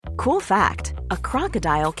Cool fact, a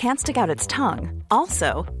crocodile can't stick out its tongue.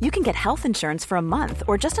 Also, you can get health insurance for a month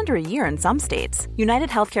or just under a year in some states. United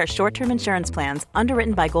Healthcare short-term insurance plans,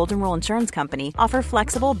 underwritten by Golden Rule Insurance Company, offer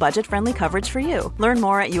flexible, budget-friendly coverage for you. Learn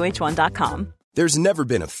more at uh1.com. There's never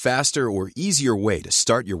been a faster or easier way to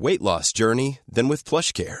start your weight loss journey than with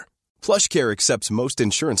PlushCare. PlushCare accepts most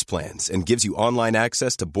insurance plans and gives you online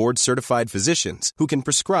access to board-certified physicians who can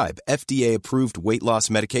prescribe FDA-approved weight loss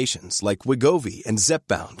medications like Wegovy and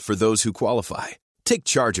Zepbound for those who qualify. Take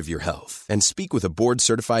charge of your health and speak with a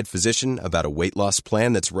board-certified physician about a weight loss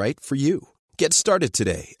plan that's right for you. Get started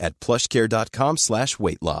today at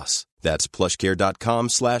plushcare.com/weight loss. That's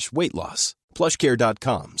plushcare.com/weight loss.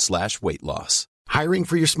 plushcare.com/weight loss. Hiring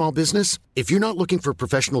for your small business? If you're not looking for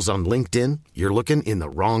professionals on LinkedIn, you're looking in the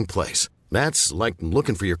wrong place. That's like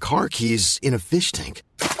looking for your car keys in a fish tank.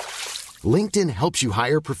 LinkedIn helps you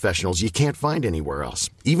hire professionals you can't find anywhere else,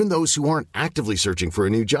 even those who aren't actively searching for a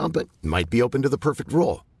new job but might be open to the perfect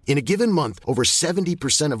role. In a given month, over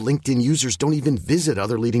 70% of LinkedIn users don't even visit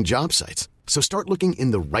other leading job sites. So start looking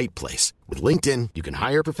in the right place. With LinkedIn, you can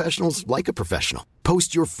hire professionals like a professional.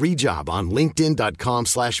 Post your free job on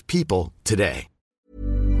linkedin.com/people today.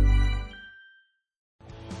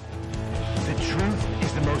 The truth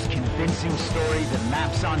is the most convincing story that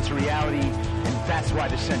maps onto reality, and that's why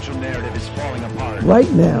the central narrative is falling apart. Right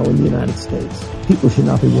now in the United States, people should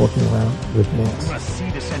not be walking around with masks. We must see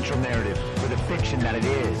the central narrative for the fiction that it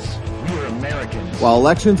is. We are Americans. While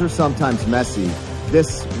elections are sometimes messy,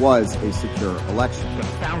 this was a secure election. The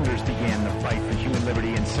founders began the fight for human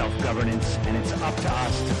liberty and self-governance, and it's up to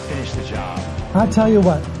us to finish the job. I tell you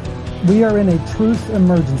what, we are in a truth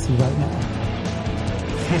emergency right now.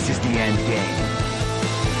 This is the end game.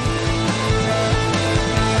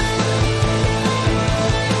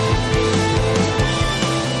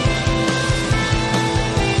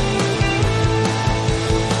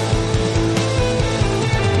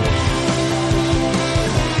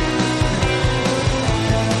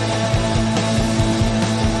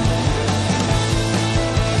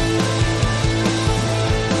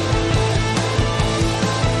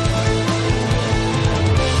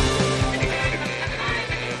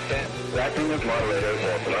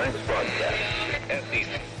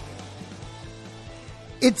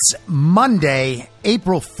 It's Monday,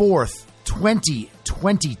 April 4th,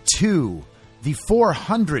 2022, the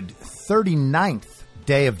 439th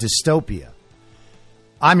day of dystopia.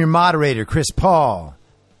 I'm your moderator, Chris Paul.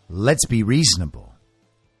 Let's be reasonable.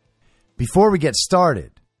 Before we get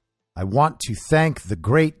started, I want to thank the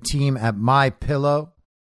great team at MyPillow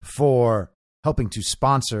for helping to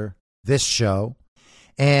sponsor this show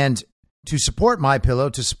and to support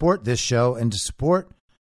MyPillow, to support this show, and to support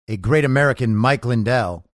a great American, Mike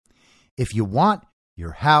Lindell. If you want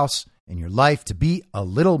your house and your life to be a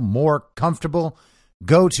little more comfortable,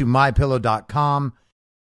 go to mypillow.com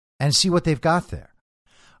and see what they've got there.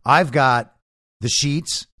 I've got the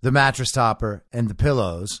sheets, the mattress topper, and the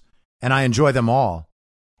pillows, and I enjoy them all.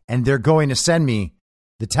 And they're going to send me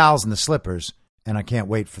the towels and the slippers, and I can't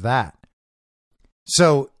wait for that.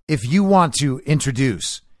 So if you want to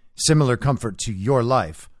introduce similar comfort to your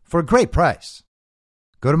life for a great price,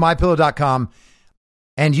 go to mypillow.com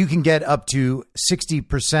and you can get up to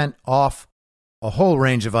 60% off a whole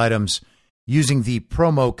range of items using the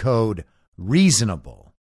promo code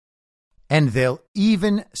REASONABLE. And they'll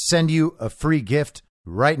even send you a free gift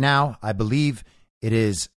right now. I believe it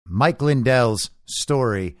is Mike Lindell's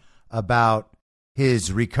story about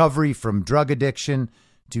his recovery from drug addiction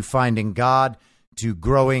to finding God to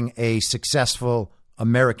growing a successful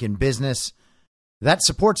American business that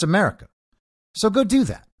supports America. So go do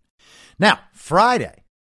that. Now, Friday,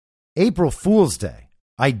 April Fool's Day,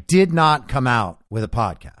 I did not come out with a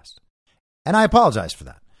podcast. And I apologize for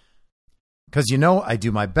that. Because, you know, I do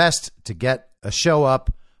my best to get a show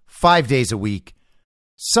up 5 days a week.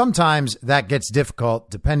 Sometimes that gets difficult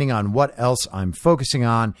depending on what else I'm focusing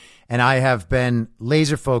on. And I have been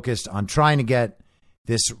laser focused on trying to get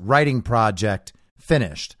this writing project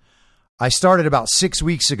finished. I started about 6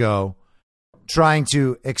 weeks ago trying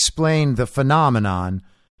to explain the phenomenon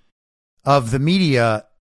of the media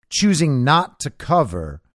choosing not to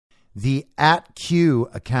cover the @Q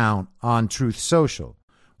account on Truth Social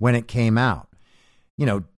when it came out. You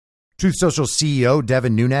know, Truth Social CEO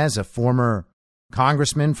Devin Nunes, a former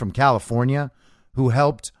congressman from California who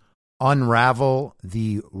helped unravel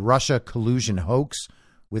the Russia collusion hoax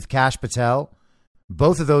with Kash Patel,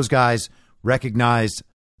 both of those guys recognized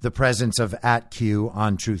the presence of @Q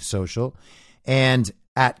on Truth Social. And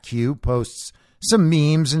 @Q posts some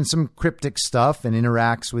memes and some cryptic stuff and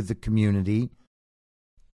interacts with the community,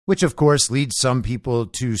 which of course leads some people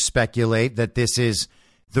to speculate that this is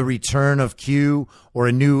the return of Q or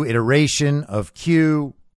a new iteration of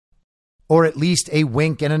Q, or at least a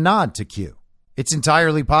wink and a nod to Q. It's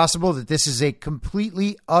entirely possible that this is a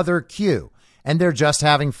completely other Q and they're just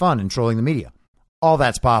having fun and trolling the media. All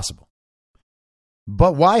that's possible.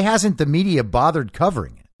 But why hasn't the media bothered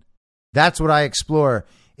covering it? That's what I explore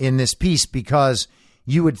in this piece, because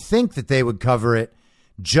you would think that they would cover it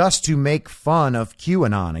just to make fun of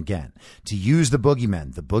QAnon again, to use the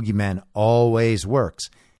boogeyman. The boogeyman always works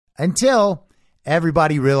until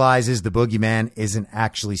everybody realizes the boogeyman isn't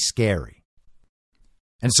actually scary.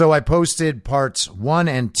 And so I posted parts 1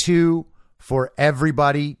 and 2 for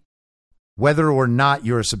everybody, whether or not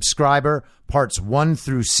you're a subscriber. Parts 1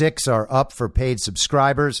 through 6 are up for paid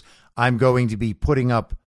subscribers. I'm going to be putting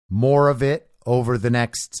up more of it over the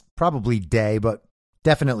next probably day, but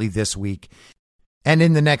definitely this week. And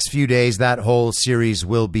in the next few days, that whole series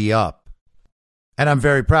will be up. And I'm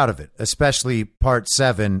very proud of it, especially part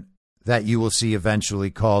 7 that you will see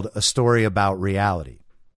eventually, called A Story About Reality.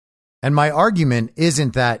 And my argument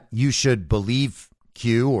isn't that you should believe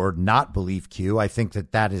Q or not believe Q. I think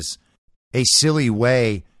that that is a silly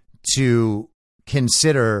way to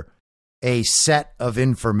consider a set of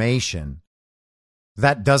information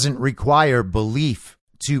that doesn't require belief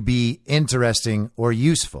to be interesting or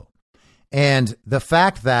useful. And the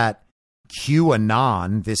fact that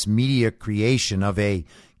QAnon, this media creation of a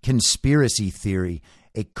conspiracy theory,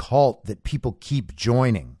 a cult that people keep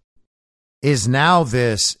joining, is now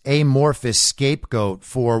this amorphous scapegoat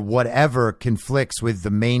for whatever conflicts with the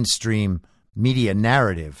mainstream media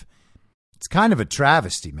narrative. It's kind of a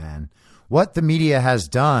travesty, man. What the media has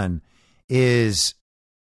done is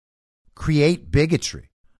create bigotry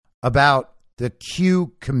about the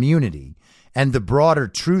Q community and the broader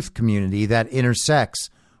truth community that intersects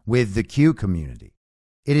with the Q community.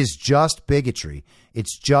 It is just bigotry.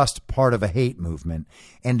 It's just part of a hate movement.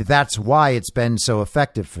 And that's why it's been so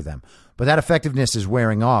effective for them. But that effectiveness is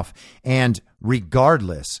wearing off. And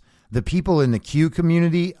regardless, the people in the Q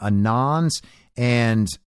community, Anons, and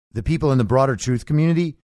the people in the broader truth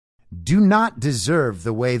community do not deserve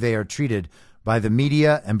the way they are treated by the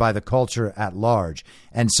media and by the culture at large.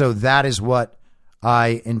 And so that is what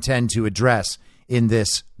I intend to address in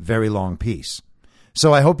this very long piece.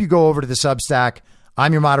 So I hope you go over to the Substack.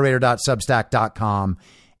 I'm your moderator.substack.com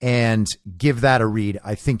and give that a read.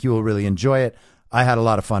 I think you will really enjoy it. I had a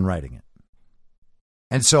lot of fun writing it.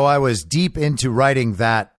 And so I was deep into writing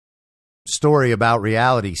that story about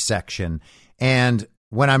reality section. And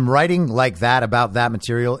when I'm writing like that about that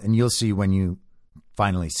material, and you'll see when you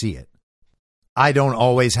finally see it, I don't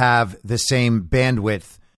always have the same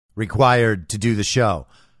bandwidth required to do the show.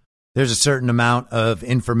 There's a certain amount of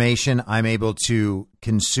information I'm able to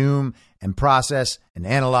consume and process and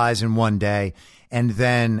analyze in one day. And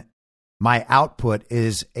then my output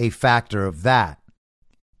is a factor of that.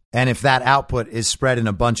 And if that output is spread in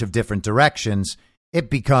a bunch of different directions, it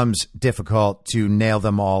becomes difficult to nail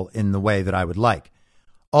them all in the way that I would like.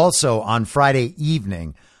 Also, on Friday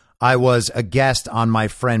evening, I was a guest on my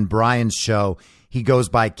friend Brian's show. He goes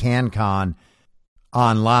by CanCon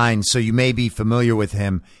online, so you may be familiar with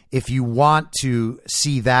him. If you want to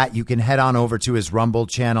see that, you can head on over to his Rumble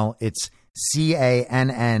channel. It's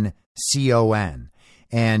CANNCON,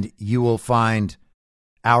 and you will find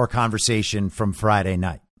our conversation from Friday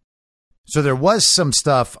night. So there was some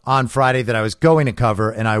stuff on Friday that I was going to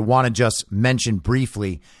cover, and I want to just mention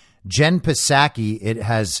briefly. Jen Psaki, it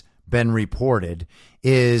has been reported,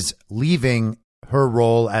 is leaving her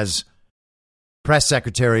role as press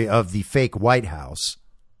secretary of the fake White House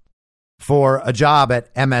for a job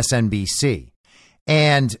at MSNBC.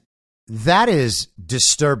 And that is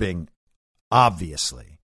disturbing,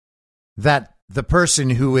 obviously, that the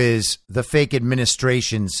person who is the fake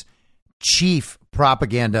administration's chief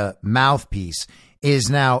propaganda mouthpiece is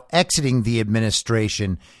now exiting the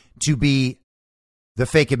administration to be the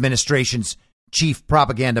fake administration's chief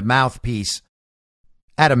propaganda mouthpiece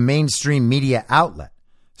at a mainstream media outlet,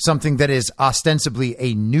 something that is ostensibly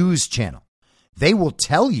a news channel. They will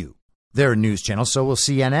tell you they're a news channel, so will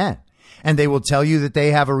CNN. And they will tell you that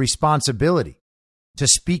they have a responsibility to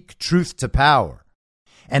speak truth to power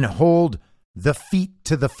and hold the feet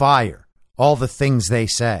to the fire, all the things they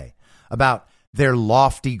say about their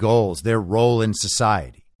lofty goals, their role in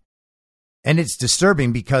society. And it's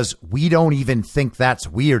disturbing because we don't even think that's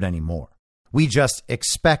weird anymore. We just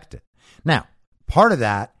expect it. Now, part of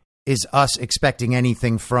that is us expecting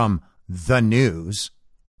anything from the news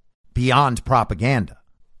beyond propaganda.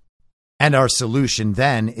 And our solution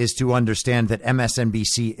then is to understand that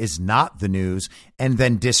MSNBC is not the news and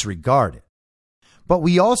then disregard it. But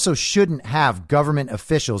we also shouldn't have government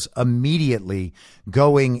officials immediately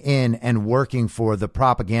going in and working for the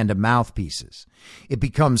propaganda mouthpieces. It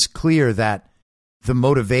becomes clear that the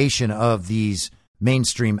motivation of these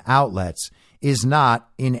mainstream outlets is not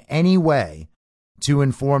in any way to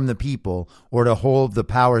inform the people or to hold the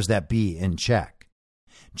powers that be in check.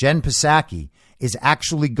 Jen Psaki is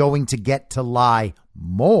actually going to get to lie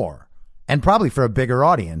more, and probably for a bigger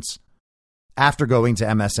audience, after going to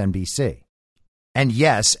MSNBC. And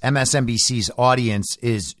yes, MSNBC's audience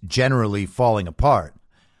is generally falling apart,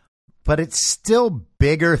 but it's still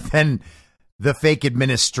bigger than the fake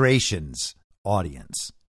administration's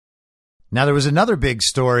audience. Now, there was another big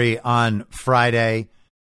story on Friday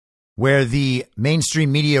where the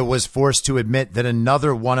mainstream media was forced to admit that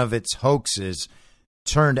another one of its hoaxes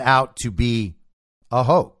turned out to be a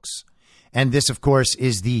hoax. And this, of course,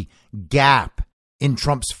 is the gap in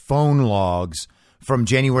Trump's phone logs from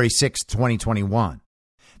January 6th, 2021.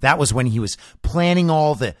 That was when he was planning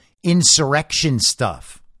all the insurrection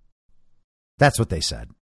stuff. That's what they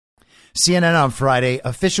said. CNN on Friday,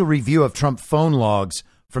 official review of Trump phone logs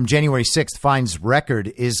from January 6th finds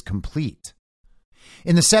record is complete.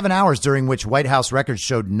 In the 7 hours during which White House records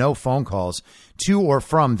showed no phone calls to or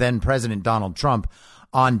from then President Donald Trump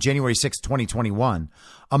on January 6, 2021,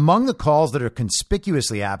 among the calls that are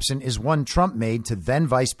conspicuously absent is one Trump made to then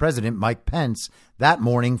Vice President Mike Pence that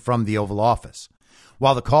morning from the Oval Office.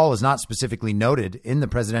 While the call is not specifically noted in the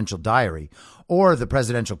presidential diary or the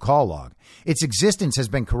presidential call log, its existence has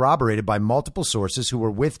been corroborated by multiple sources who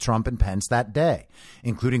were with Trump and Pence that day,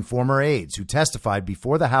 including former aides who testified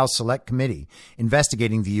before the House Select Committee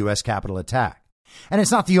investigating the U.S. Capitol attack. And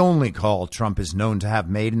it's not the only call Trump is known to have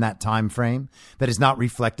made in that time frame that is not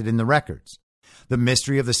reflected in the records. The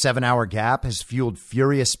mystery of the 7-hour gap has fueled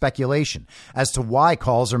furious speculation as to why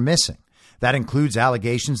calls are missing. That includes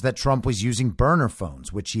allegations that Trump was using burner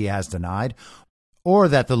phones, which he has denied, or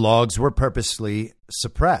that the logs were purposely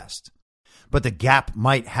suppressed. But the gap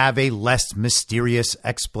might have a less mysterious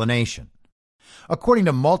explanation. According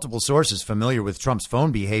to multiple sources familiar with Trump's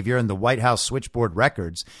phone behavior and the White House switchboard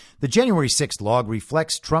records, the January 6th log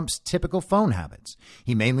reflects Trump's typical phone habits.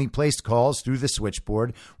 He mainly placed calls through the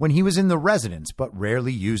switchboard when he was in the residence, but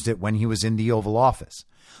rarely used it when he was in the Oval Office.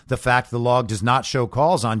 The fact the log does not show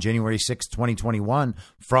calls on January 6, 2021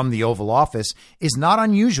 from the Oval Office is not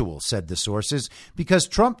unusual, said the sources, because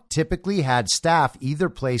Trump typically had staff either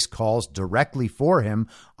place calls directly for him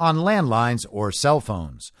on landlines or cell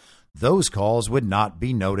phones. Those calls would not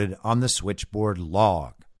be noted on the switchboard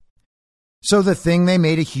log. So the thing they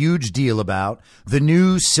made a huge deal about, the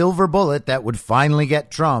new silver bullet that would finally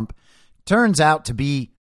get Trump, turns out to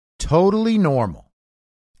be totally normal.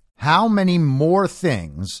 How many more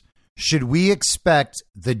things should we expect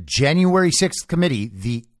the January 6th committee,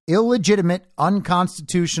 the illegitimate,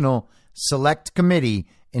 unconstitutional select committee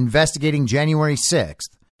investigating January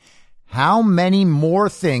 6th, how many more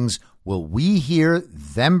things will we hear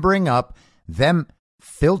them bring up, them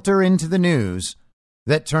filter into the news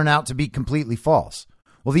that turn out to be completely false?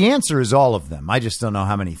 Well, the answer is all of them. I just don't know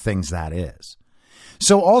how many things that is.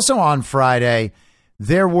 So also on Friday,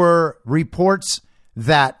 there were reports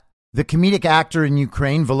that the comedic actor in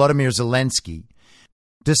Ukraine, Volodymyr Zelensky,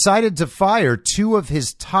 decided to fire two of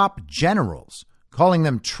his top generals, calling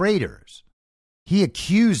them traitors. He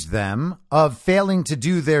accused them of failing to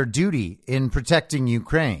do their duty in protecting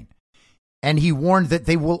Ukraine. And he warned that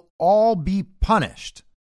they will all be punished,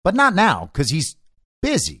 but not now because he's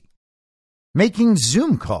busy making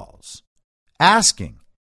Zoom calls, asking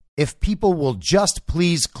if people will just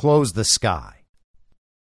please close the sky.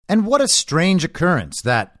 And what a strange occurrence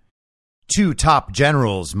that two top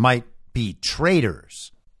generals might be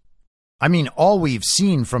traitors. I mean, all we've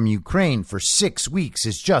seen from Ukraine for 6 weeks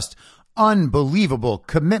is just unbelievable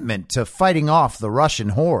commitment to fighting off the Russian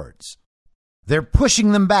hordes. They're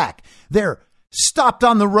pushing them back. They're stopped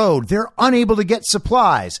on the road. They're unable to get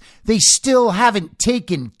supplies. They still haven't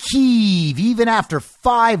taken Kyiv, even after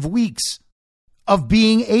 5 weeks of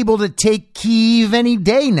being able to take Kyiv any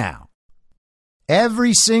day now.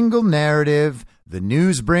 Every single narrative the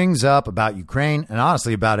news brings up about Ukraine, and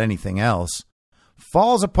honestly about anything else,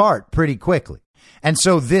 falls apart pretty quickly. And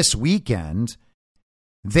so this weekend,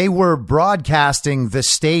 they were broadcasting the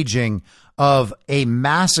staging of a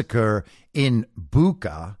massacre in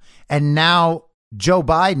Bucha, and now Joe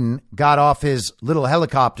Biden got off his little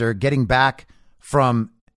helicopter getting back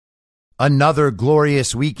from another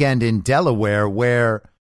glorious weekend in Delaware where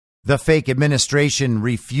the fake administration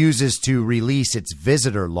refuses to release its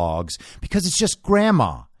visitor logs because it's just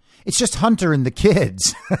grandma. It's just Hunter and the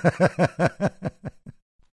kids.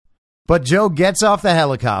 But Joe gets off the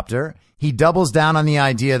helicopter. He doubles down on the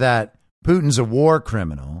idea that Putin's a war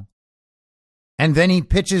criminal. And then he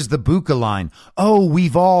pitches the Buka line. Oh,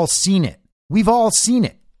 we've all seen it. We've all seen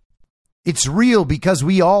it. It's real because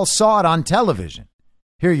we all saw it on television.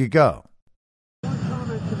 Here you go. One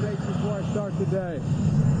comment to make before I start today.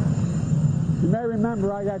 You may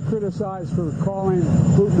remember I got criticized for calling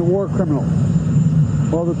Putin a war criminal.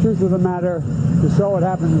 Well, the truth of the matter is so it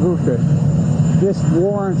happened to Buka. This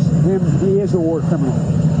warrants him. He is a war criminal.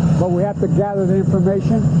 But we have to gather the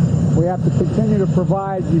information. We have to continue to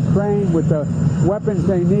provide Ukraine with the weapons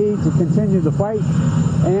they need to continue the fight.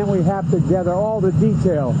 And we have to gather all the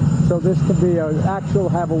detail so this can be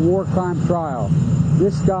have a war crime trial.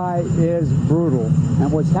 This guy is brutal.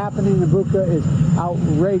 And what's happening in Buka is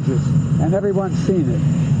outrageous. And everyone's seen it.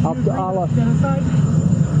 Genocide?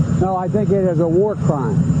 No, I think it is a war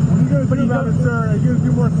crime. Are you going to do about it, sir? Are you going to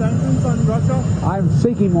do more sanctions on Russia? I'm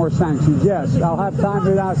seeking more sanctions, yes. I'll have time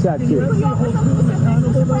to announce that to you. Can you hold Putin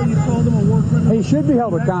accountable, though? You called him a war criminal. He should be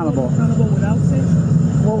held accountable. Accountable without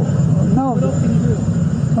sanctions? Well, no. What else can you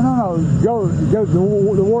do? No. Go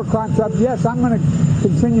the war crime trial. Yes, I'm going to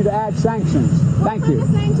continue to add sanctions. Thank you.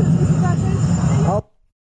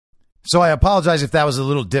 So I apologize if that was a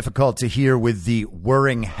little difficult to hear with the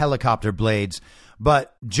whirring helicopter blades.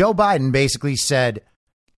 But Joe Biden basically said,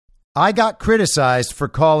 I got criticized for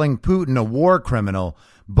calling Putin a war criminal,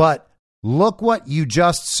 but look what you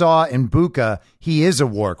just saw in Buka. He is a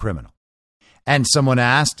war criminal. And someone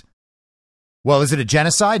asked, well, is it a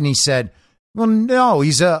genocide? And he said, well, no,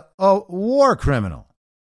 he's a war criminal.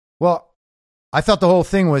 Well, I thought the whole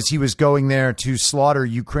thing was he was going there to slaughter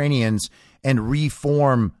Ukrainians and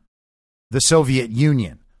reform the Soviet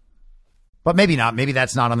Union. But maybe not. Maybe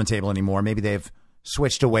that's not on the table anymore. Maybe they've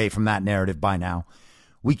switched away from that narrative by now.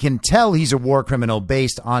 We can tell he's a war criminal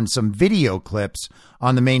based on some video clips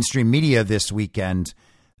on the mainstream media this weekend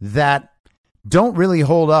that don't really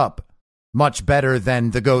hold up much better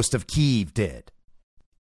than the ghost of Kyiv did.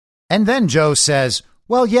 And then Joe says,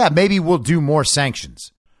 well, yeah, maybe we'll do more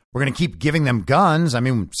sanctions. We're going to keep giving them guns. I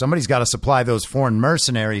mean, somebody's got to supply those foreign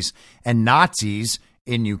mercenaries and Nazis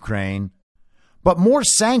in Ukraine. But more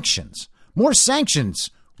sanctions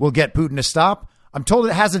will get Putin to stop. I'm told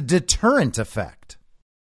it has a deterrent effect.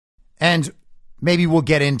 And maybe we'll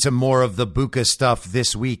get into more of the Buka stuff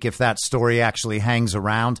this week if that story actually hangs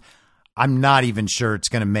around. I'm not even sure it's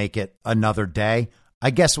going to make it another day. I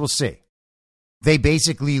guess we'll see. They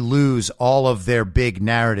basically lose all of their big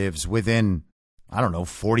narratives within,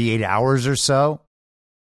 48 hours or so.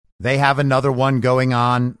 They have another one going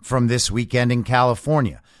on from this weekend in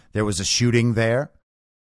California. There was a shooting there.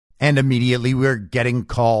 And immediately we're getting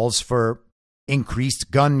calls for increased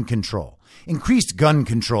gun control. Increased gun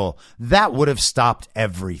control, that would have stopped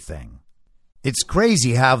everything. It's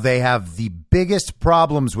crazy how they have the biggest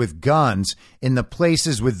problems with guns in the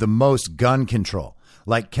places with the most gun control,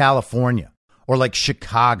 like California or like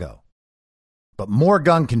Chicago. But more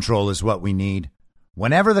gun control is what we need.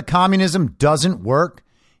 Whenever the communism doesn't work,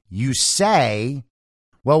 you say,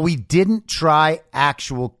 well, we didn't try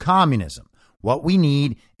actual communism. What we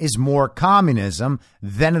need is more communism,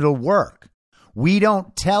 then it'll work. We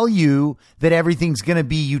don't tell you that everything's going to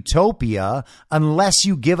be utopia unless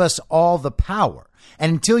you give us all the power.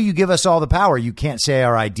 And until you give us all the power, you can't say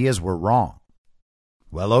our ideas were wrong.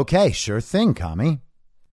 Well, okay, sure thing, commie.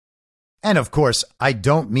 And of course, I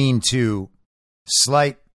don't mean to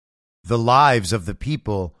slight the lives of the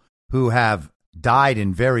people who have died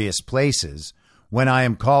in various places when I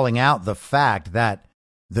am calling out the fact that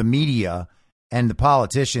the media and the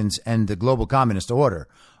politicians and the global communist order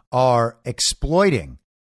are exploiting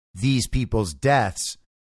these people's deaths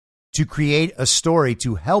to create a story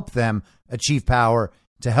to help them achieve power,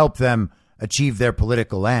 to help them achieve their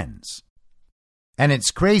political ends. And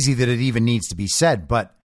it's crazy that it even needs to be said,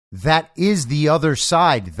 but that is the other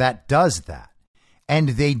side that does that. And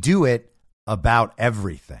they do it about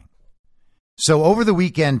everything. So over the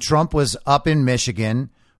weekend, Trump was up in Michigan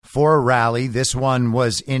for a rally. This one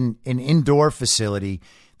was in an indoor facility.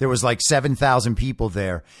 There was like 7,000 people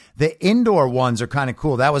there. The indoor ones are kind of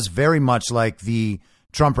cool. That was very much like the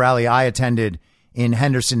Trump rally I attended in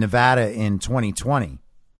Henderson, Nevada in 2020.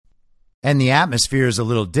 And the atmosphere is a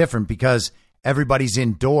little different because everybody's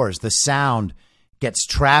indoors. The sound gets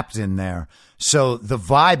trapped in there. So the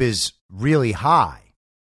vibe is really high,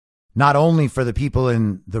 not only for the people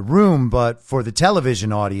in the room, but for the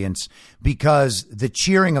television audience, because the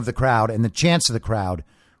cheering of the crowd and the chants of the crowd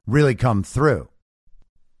really come through.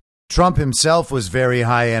 Trump himself was very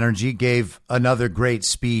high energy, gave another great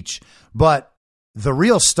speech, but the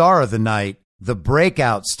real star of the night, the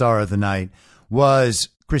breakout star of the night, was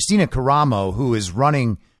Christina Caramo, who is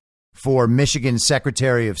running for Michigan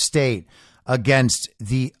Secretary of State against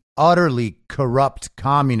the utterly corrupt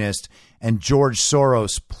communist and George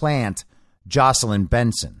Soros plant, Jocelyn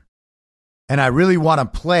Benson. And I really want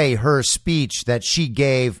to play her speech that she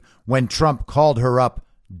gave when Trump called her up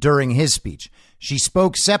during his speech. She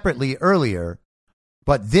spoke separately earlier,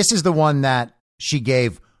 but this is the one that she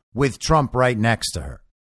gave with Trump right next to her.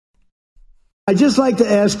 I'd just like to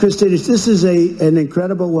ask Christina, this is an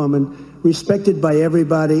incredible woman, respected by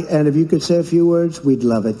everybody, and if you could say a few words, we'd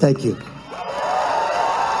love it. Thank you. First,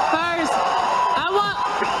 I want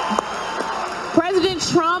President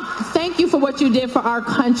Trump, thank you for what you did for our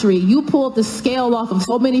country. You pulled the scale off of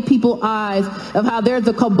so many people's eyes of how there's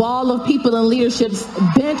a cabal of people in leaderships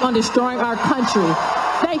bent on destroying our country.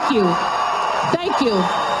 Thank you. Thank you.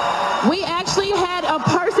 We actually had a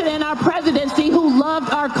person in our presidency who loved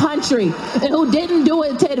our country and who didn't do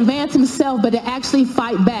it to advance himself, but to actually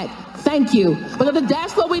fight back. Thank you. Because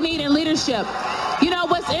that's what we need in leadership. You know,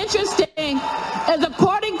 what's interesting is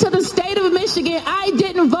according to the state of Michigan, I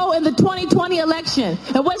didn't vote in the 2020 election.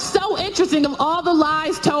 And what's so interesting of all the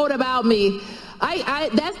lies told about me,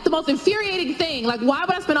 that's the most infuriating thing. Like, why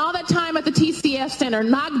would I spend all that time at the TCF Center,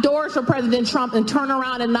 knock doors for President Trump, and turn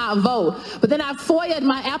around and not vote? But then I FOIA'd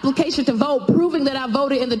my application to vote, proving that I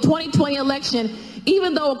voted in the 2020 election,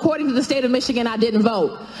 even though, according to the state of Michigan, I didn't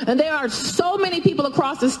vote. And there are so many people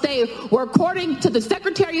across the state where, according to the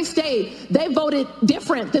Secretary of State, they voted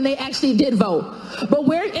different than they actually did vote. But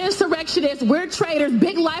we're insurrectionists, we're traitors,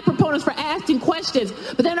 big lie proponents for asking questions.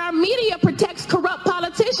 But then our media protects corrupt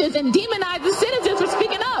politicians and demonizes citizens for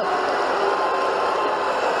speaking up.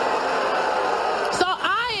 So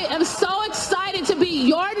I am so excited to be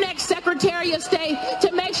your next Secretary of State,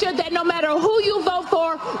 to make sure that no matter who you vote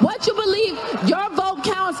for, what you believe, your vote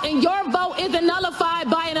counts and your vote isn't nullified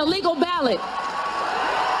by an illegal ballot.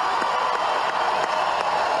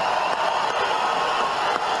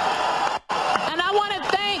 And I want to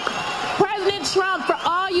thank President Trump for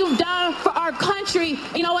all you've done for our country.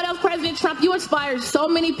 You know what else, President Trump? You inspired so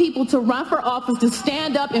many people to run for office, to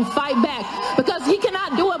stand up and fight back, because he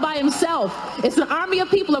cannot do it by himself. It's an army of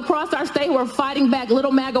people across our state who are fighting back,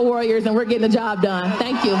 little MAGA warriors, and we're getting the job done.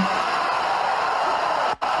 Thank you.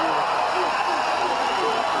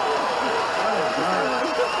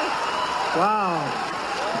 Wow.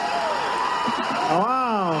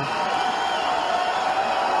 Wow.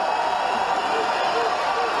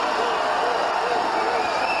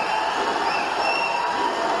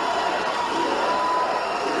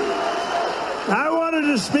 I wanted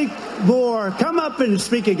to speak more. Come up and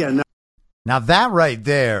speak again. Now, that right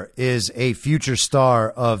there is a future star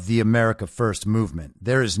of the America First movement.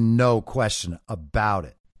 There is no question about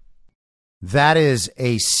it. That is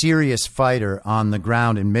a serious fighter on the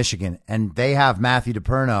ground in Michigan, and they have Matthew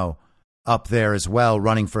DePerno up there as well,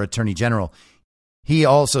 running for Attorney General. He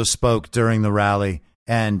also spoke during the rally,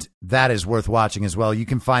 and that is worth watching as well. You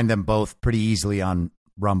can find them both pretty easily on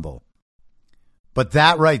Rumble. But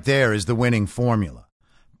that right there is the winning formula.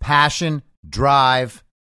 Passion, drive,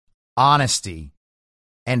 honesty,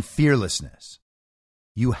 and fearlessness.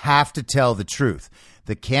 You have to tell the truth.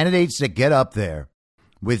 The candidates that get up there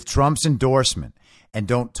with Trump's endorsement and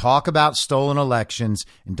don't talk about stolen elections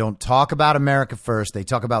and don't talk about America First, they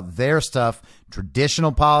talk about their stuff,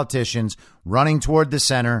 traditional politicians running toward the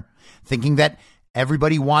center, thinking that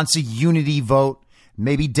everybody wants a unity vote.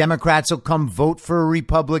 Maybe Democrats will come vote for a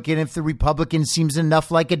Republican if the Republican seems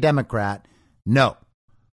enough like a Democrat. No,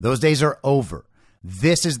 those days are over.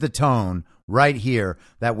 This is the tone right here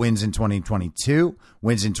that wins in 2022,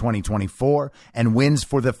 wins in 2024, and wins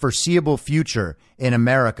for the foreseeable future in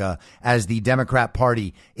America as the Democrat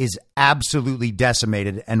Party is absolutely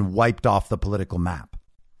decimated and wiped off the political map.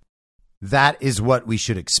 That is what we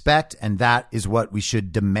should expect, and that is what we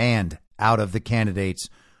should demand out of the candidates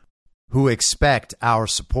who expect our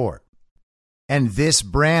support. And this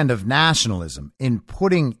brand of nationalism in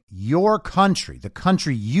putting your country, the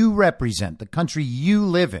country you represent, the country you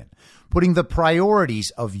live in, putting the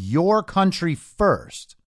priorities of your country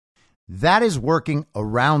first, that is working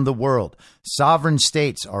around the world. Sovereign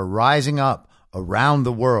states are rising up around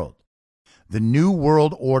the world. The new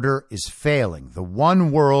world order is failing. The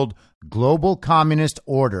one world global communist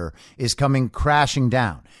order is coming crashing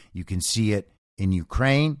down. You can see it in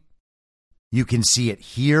Ukraine. You can see it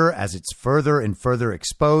here as it's further and further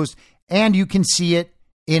exposed, and you can see it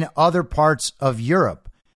in other parts of Europe.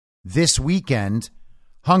 This weekend,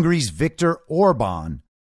 Hungary's Viktor Orban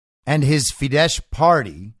and his Fidesz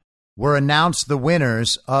party were announced the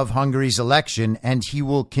winners of Hungary's election, and he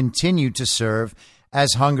will continue to serve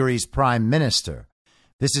as Hungary's prime minister.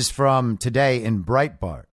 This is from today in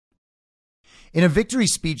Breitbart. In a victory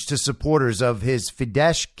speech to supporters of his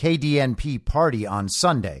Fidesz KDNP party on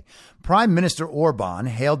Sunday, Prime Minister Orban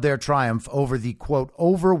hailed their triumph over the, quote,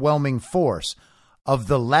 overwhelming force of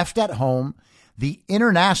the left at home, the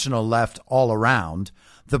international left all around,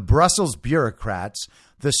 the Brussels bureaucrats,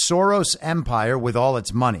 the Soros empire with all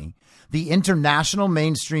its money, the international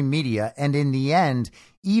mainstream media, and in the end,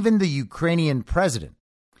 even the Ukrainian president,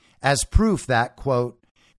 as proof that, quote,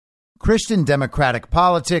 Christian democratic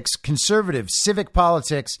politics, conservative civic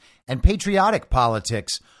politics, and patriotic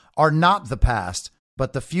politics are not the past,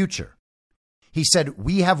 but the future. He said,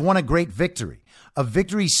 we have won a great victory, a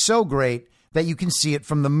victory so great that you can see it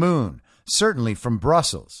from the moon, certainly from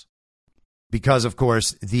Brussels. Because, of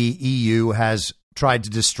course, the EU has tried to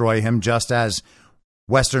destroy him just as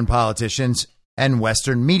Western politicians and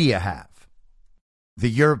Western media have. The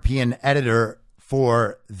European editor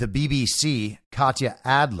for the BBC, Katja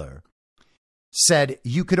Adler, said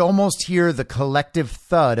you could almost hear the collective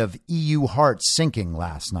thud of EU hearts sinking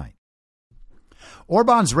last night.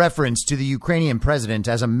 Orban's reference to the Ukrainian president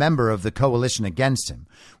as a member of the coalition against him,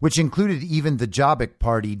 which included even the Jobbik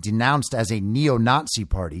party denounced as a neo-Nazi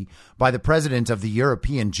party by the president of the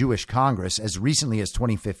European Jewish Congress as recently as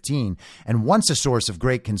 2015, and once a source of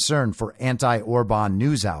great concern for anti-Orban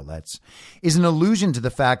news outlets, is an allusion to the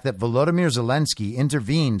fact that Volodymyr Zelensky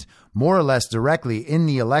intervened more or less directly in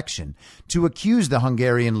the election to accuse the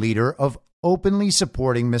Hungarian leader of openly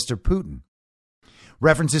supporting Mr. Putin.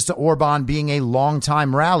 References to Orban being a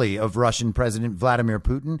longtime rally of Russian President Vladimir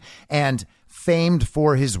Putin and famed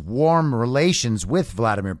for his warm relations with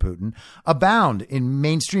Vladimir Putin abound in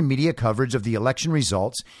mainstream media coverage of the election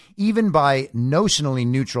results, even by notionally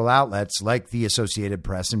neutral outlets like the Associated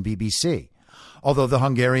Press and BBC. Although the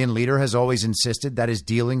Hungarian leader has always insisted that his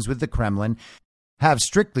dealings with the Kremlin have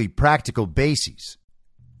strictly practical bases,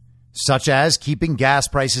 such as keeping gas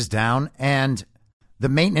prices down and the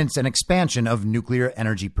maintenance and expansion of nuclear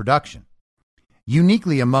energy production.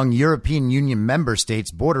 Uniquely among European Union member states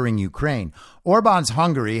bordering Ukraine, Orban's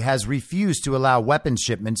Hungary has refused to allow weapons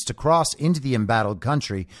shipments to cross into the embattled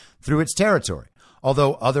country through its territory,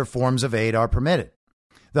 although other forms of aid are permitted.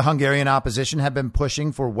 The Hungarian opposition have been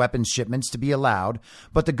pushing for weapons shipments to be allowed,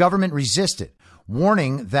 but the government resisted,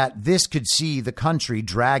 warning that this could see the country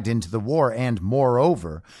dragged into the war and,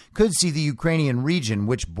 moreover, could see the Ukrainian region,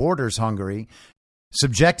 which borders Hungary,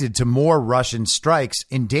 subjected to more Russian strikes,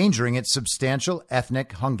 endangering its substantial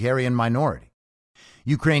ethnic Hungarian minority.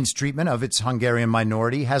 Ukraine's treatment of its Hungarian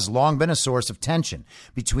minority has long been a source of tension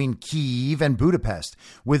between Kyiv and Budapest,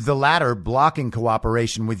 with the latter blocking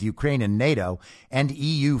cooperation with Ukraine and NATO and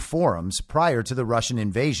EU forums prior to the Russian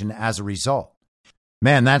invasion as a result.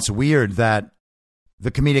 Man, that's weird that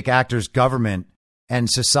the comedic actor's government and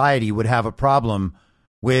society would have a problem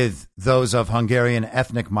with those of Hungarian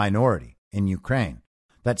ethnic minority in Ukraine.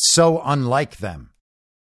 That's so unlike them.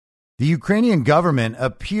 The Ukrainian government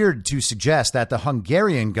appeared to suggest that the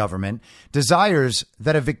Hungarian government desires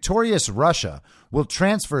that a victorious Russia will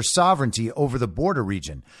transfer sovereignty over the border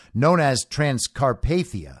region, known as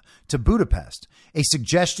Transcarpathia, to Budapest, a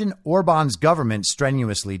suggestion Orban's government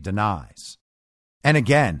strenuously denies. And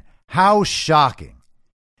again, how shocking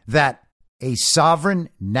that a sovereign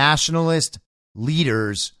nationalist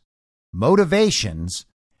leader's motivations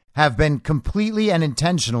have been completely and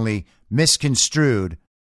intentionally misconstrued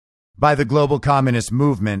by the global communist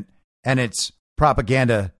movement and its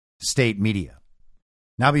propaganda state media.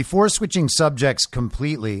 Now, before switching subjects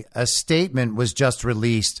completely, a statement was just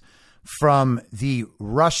released from the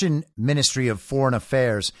Russian Ministry of Foreign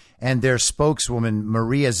Affairs and their spokeswoman,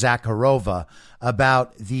 Maria Zakharova,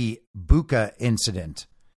 about the Bucha incident.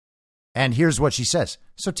 And here's what she says.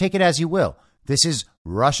 So take it as you will. This is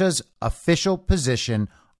Russia's official position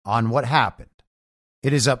on what happened.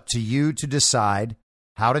 It is up to you to decide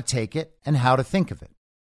how to take it and how to think of it.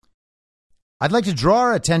 I'd like to draw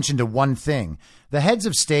our attention to one thing. The heads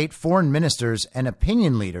of state, foreign ministers, and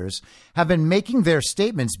opinion leaders have been making their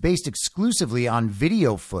statements based exclusively on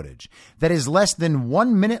video footage that is less than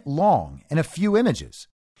 1 minute long and a few images.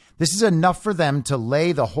 This is enough for them to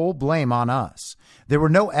lay the whole blame on us. There were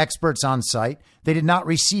no experts on site. They did not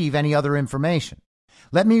receive any other information.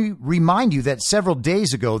 Let me remind you that several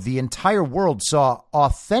days ago, the entire world saw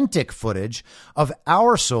authentic footage of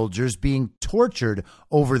our soldiers being tortured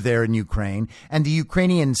over there in Ukraine, and the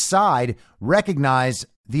Ukrainian side recognized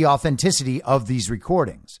the authenticity of these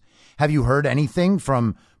recordings. Have you heard anything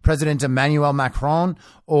from President Emmanuel Macron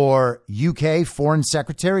or UK Foreign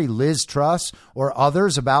Secretary Liz Truss or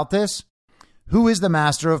others about this? Who is the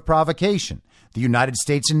master of provocation? The United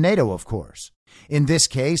States and NATO, of course. In this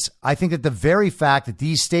case, I think that the very fact that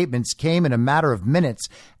these statements came in a matter of minutes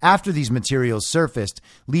after these materials surfaced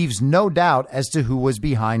leaves no doubt as to who was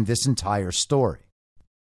behind this entire story.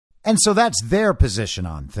 And so that's their position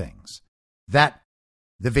on things. That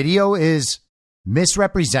the video is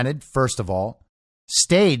misrepresented, first of all,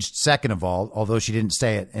 staged, second of all, although she didn't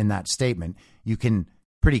say it in that statement. You can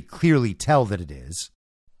pretty clearly tell that it is.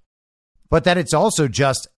 But that it's also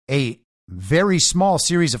just a very small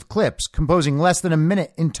series of clips composing less than a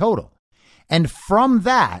minute in total. And from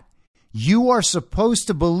that, you are supposed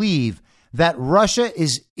to believe that Russia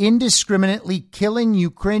is indiscriminately killing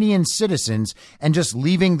Ukrainian citizens and just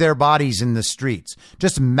leaving their bodies in the streets,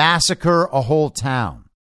 just massacre a whole town.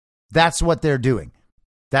 That's what they're doing.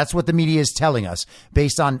 That's what the media is telling us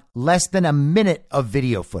based on less than a minute of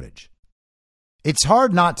video footage. It's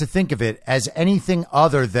hard not to think of it as anything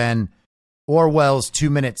other than Orwell's 2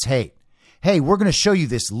 Minutes Hate. Hey, we're going to show you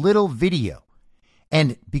this little video.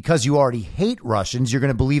 And because you already hate Russians, you're going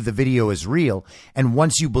to believe the video is real. And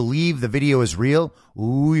once you believe the video is real,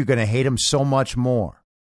 you're going to hate them so much more.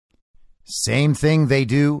 Same thing they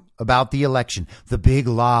do about the election, the big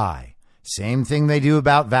lie. Same thing they do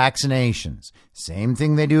about vaccinations. Same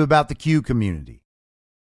thing they do about the Q community.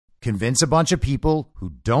 Convince a bunch of people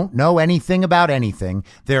who don't know anything about anything.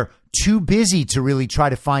 They're too busy to really try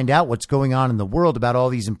to find out what's going on in the world about all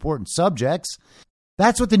these important subjects.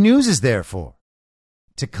 That's what the news is there for.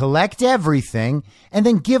 To collect everything and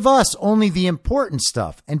then give us only the important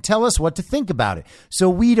stuff and tell us what to think about it so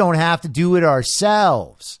we don't have to do it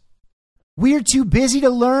ourselves. We're too busy to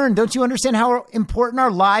learn. Don't you understand how important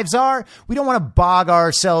our lives are? We don't want to bog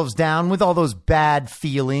ourselves down with all those bad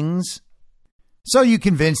feelings. So you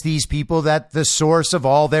convince these people that the source of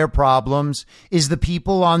all their problems is the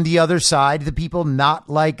people on the other side, the people not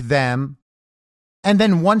like them. And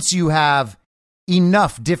then once you have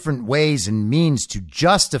enough different ways and means to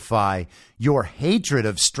justify your hatred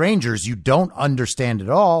of strangers you don't understand at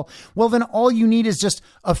all, well, then all you need is just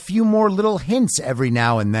a few more little hints every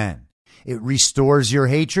now and then. It restores your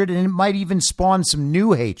hatred, and it might even spawn some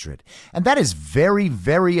new hatred. And that is very,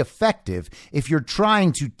 very effective if you're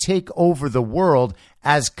trying to take over the world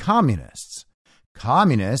as communists.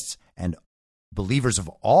 Communists and believers of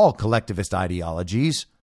all collectivist ideologies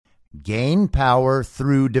gain power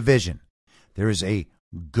through division. There is a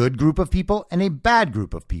good group of people and a bad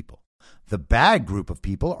group of people. The bad group of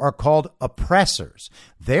people are called oppressors.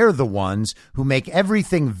 They're the ones who make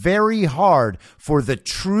everything very hard for the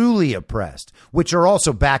truly oppressed, which are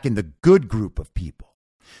also back in the good group of people.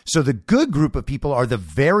 So the good group of people are the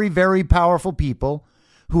very, very powerful people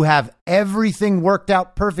who have everything worked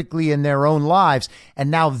out perfectly in their own lives. And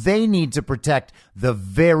now they need to protect the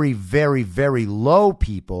very, very, very low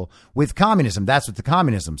people with communism. That's what the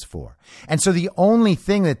communism's for. And so the only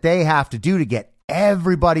thing that they have to do to get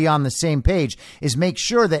everybody on the same page is make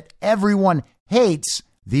sure that everyone hates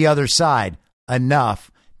the other side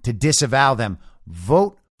enough to disavow them,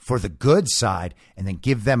 vote for the good side, and then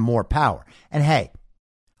give them more power. And hey,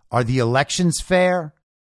 are the elections fair?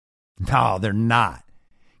 No, they're not.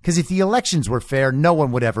 Because if the elections were fair, no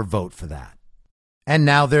one would ever vote for that. And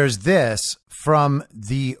now there's this from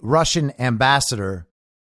the Russian ambassador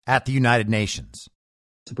at the United Nations.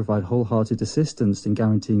 To provide wholehearted assistance in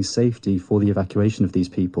guaranteeing safety for the evacuation of these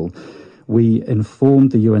people, we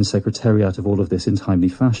informed the UN Secretariat of all of this in timely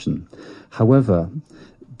fashion. However,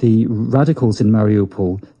 the radicals in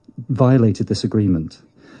Mariupol violated this agreement.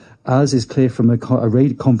 As is clear from a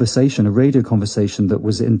radio conversation that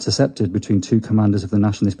was intercepted between two commanders of the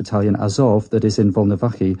Nationalist Battalion Azov that is in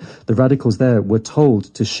Volnovakhy, the radicals there were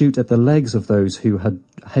told to shoot at the legs of those who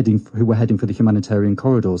were heading for the humanitarian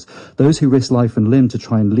corridors. Those who risked life and limb to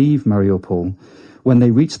try and leave Mariupol, when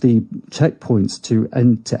they reached the checkpoints to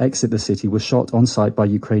exit the city, were shot on sight by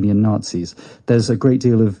Ukrainian Nazis. There's a great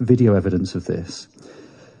deal of video evidence of this.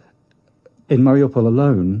 In Mariupol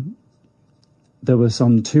alone, there were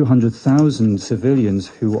some 200,000 civilians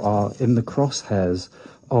who are in the crosshairs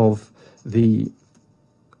of the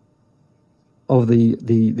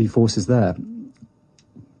forces there.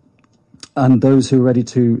 And those who are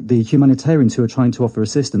the humanitarians who are trying to offer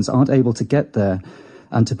assistance aren't able to get there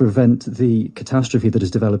and to prevent the catastrophe that is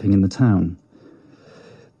developing in the town.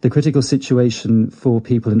 The critical situation for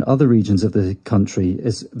people in other regions of the country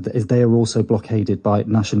is they are also blockaded by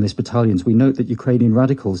nationalist battalions. We note that Ukrainian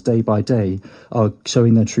radicals, day by day, are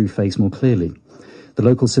showing their true face more clearly. The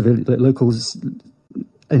local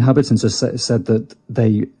inhabitants have said that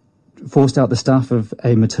they forced out the staff of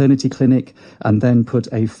a maternity clinic and then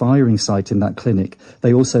put a firing site in that clinic.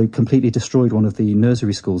 They also completely destroyed one of the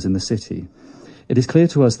nursery schools in the city. It is clear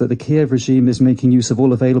to us that the Kiev regime is making use of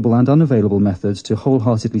all available and unavailable methods to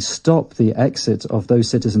wholeheartedly stop the exit of those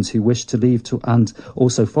citizens who wish to leave and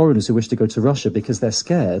also foreigners who wish to go to Russia, because they're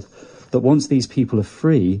scared that once these people are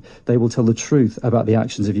free, they will tell the truth about the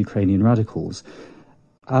actions of Ukrainian radicals,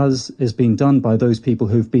 as is being done by those people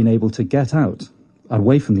who've been able to get out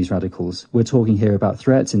away from these radicals. We're talking here about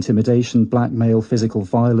threats, intimidation, blackmail, physical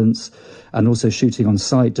violence, and also shooting on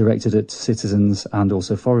sight directed at citizens and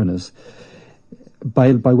also foreigners.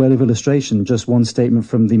 By way of illustration, just one statement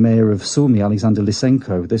from the mayor of Sumy, Alexander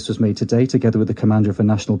Lysenko. This was made today together with the commander of a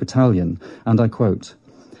national battalion, and I quote,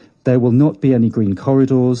 "There will not be any green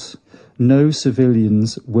corridors, no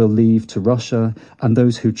civilians will leave to Russia, and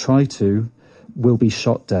those who try to will be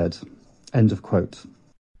shot dead." End of quote.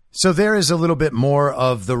 So there is a little bit more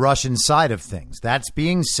of the Russian side of things. That's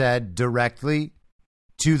being said directly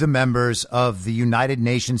to the members of the United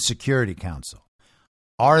Nations Security Council.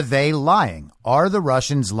 Are they lying? Are the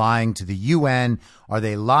Russians lying to the UN? Are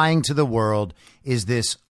they lying to the world? Is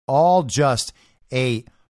this all just a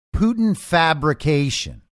Putin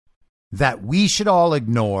fabrication that we should all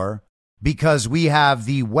ignore because we have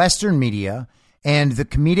the Western media and the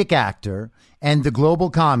comedic actor and the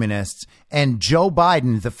global communists and Joe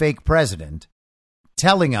Biden, the fake president,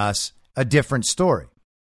 telling us a different story?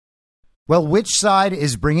 Well, which side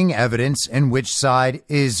is bringing evidence and which side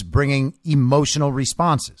is bringing emotional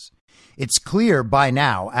responses? It's clear by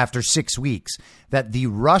now, after 6 weeks, that the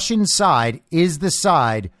Russian side is the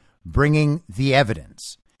side bringing the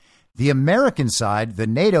evidence. The American side, the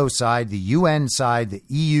NATO side, the UN side, the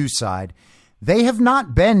EU side, they have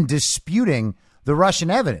not been disputing the Russian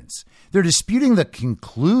evidence. They're disputing the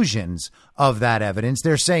conclusions of that evidence.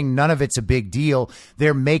 They're saying none of it's a big deal.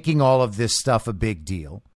 They're making all of this stuff a big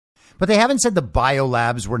deal. But they haven't said the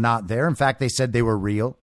biolabs were not there. In fact, they said they were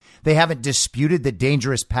real. They haven't disputed that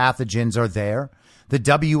dangerous pathogens are there. The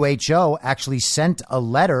WHO actually sent a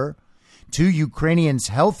letter to Ukrainians'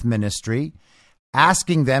 health ministry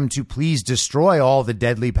asking them to please destroy all the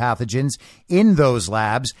deadly pathogens in those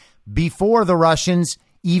labs before the Russians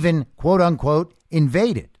even, quote unquote,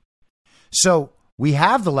 invaded. So we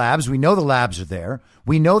have the labs. We know the labs are there.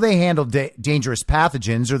 We know they handle dangerous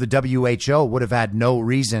pathogens, or the WHO would have had no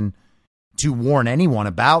reason to warn anyone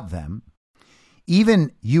about them.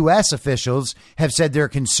 Even U.S. officials have said they're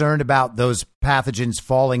concerned about those pathogens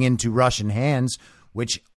falling into Russian hands,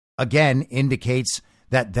 which again indicates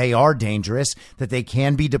that they are dangerous, that they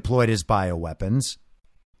can be deployed as bioweapons.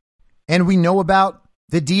 And we know about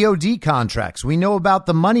the DOD contracts. We know about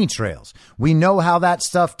the money trails. We know how that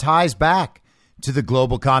stuff ties back to the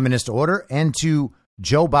global communist order and to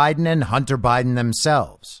Joe Biden and Hunter Biden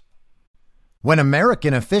themselves. When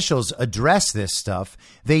American officials address this stuff,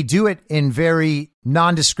 they do it in very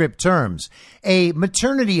nondescript terms. A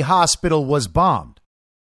maternity hospital was bombed.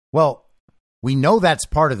 Well, we know that's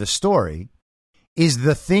part of the story. Is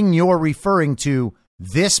the thing you're referring to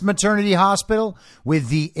this maternity hospital with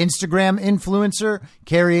the Instagram influencer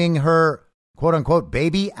carrying her quote unquote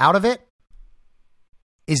baby out of it?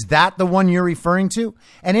 Is that the one you're referring to?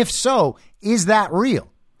 And if so, is that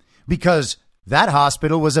real? Because that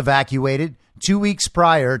hospital was evacuated 2 weeks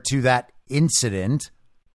prior to that incident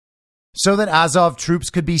so that Azov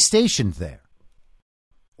troops could be stationed there.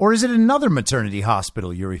 Or is it another maternity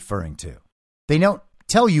hospital you're referring to? They don't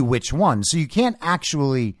tell you which one, so you can't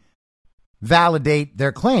actually validate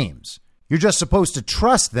their claims. You're just supposed to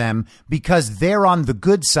trust them because they're on the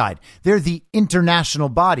good side. They're the international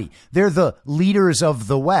body. They're the leaders of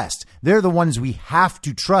the West. They're the ones we have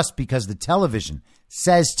to trust because the television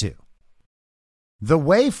says to. The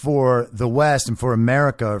way for the West and for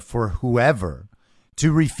America, for whoever,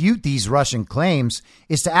 to refute these Russian claims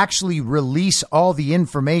is to actually release all the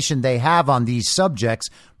information they have on these subjects,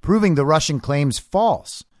 proving the Russian claims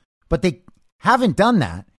false. But they haven't done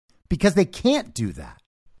that because they can't do that.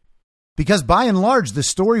 Because by and large, the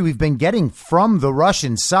story we've been getting from the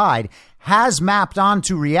Russian side has mapped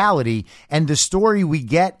onto reality, and the story we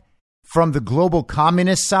get from the global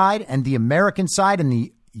communist side and the American side and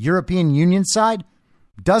the European Union side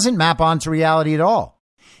doesn't map onto reality at all.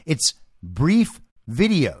 It's brief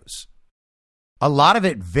videos. A lot of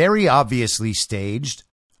it very obviously staged.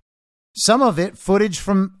 Some of it footage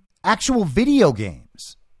from actual video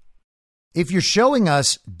games. If you're showing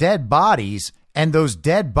us dead bodies and those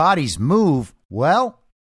dead bodies move, well,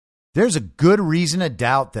 there's a good reason to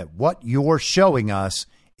doubt that what you're showing us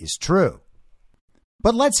is true.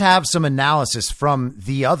 But let's have some analysis from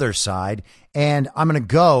the other side. And I'm going to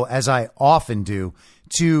go, as I often do,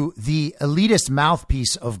 to the elitist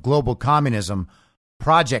mouthpiece of global communism,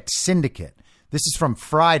 Project Syndicate. This is from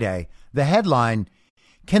Friday. The headline: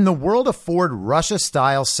 Can the world afford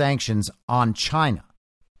Russia-style sanctions on China?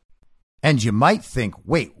 And you might think,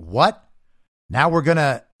 wait, what? Now we're going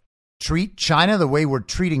to treat China the way we're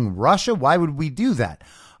treating Russia? Why would we do that?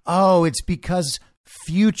 Oh, it's because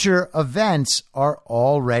future events are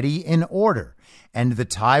already in order, and the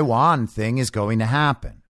Taiwan thing is going to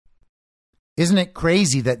happen. Isn't it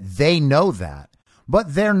crazy that they know that,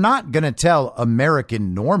 but they're not going to tell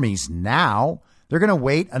American normies now? They're going to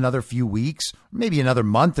wait another few weeks, maybe another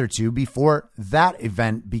month or two before that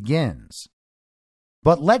event begins.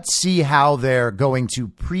 But let's see how they're going to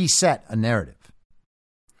preset a narrative.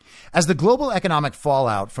 As the global economic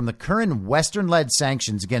fallout from the current Western-led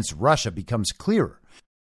sanctions against Russia becomes clearer,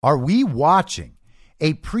 are we watching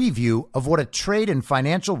a preview of what a trade and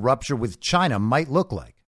financial rupture with China might look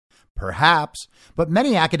like? Perhaps, but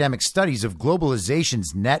many academic studies of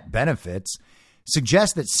globalization's net benefits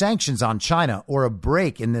suggest that sanctions on China or a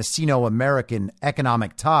break in the Sino-American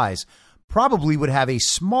economic ties probably would have a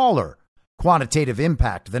smaller quantitative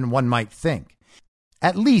impact than one might think,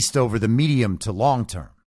 at least over the medium to long term.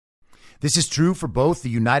 This is true for both the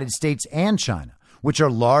United States and China, which are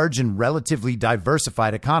large and relatively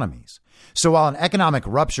diversified economies. So while an economic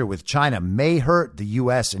rupture with China may hurt the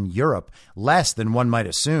U.S. and Europe less than one might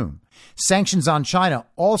assume, sanctions on China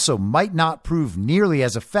also might not prove nearly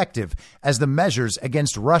as effective as the measures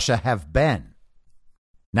against Russia have been.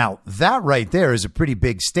 Now, that right there is a pretty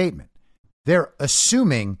big statement. They're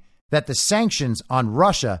assuming that the sanctions on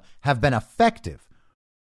Russia have been effective.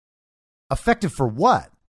 Effective for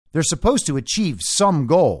what? They're supposed to achieve some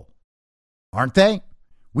goal, aren't they?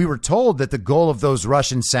 We were told that the goal of those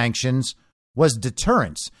Russian sanctions was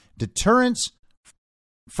deterrence. Deterrence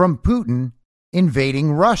from Putin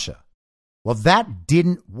invading Russia. Well, that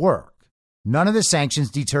didn't work. None of the sanctions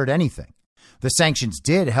deterred anything. The sanctions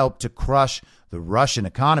did help to crush the Russian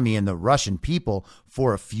economy and the Russian people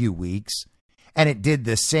for a few weeks, and it did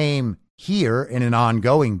the same here in an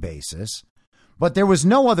ongoing basis. But there was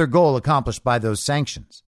no other goal accomplished by those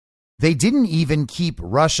sanctions. They didn't even keep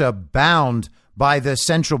Russia bound by the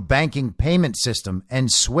central banking payment system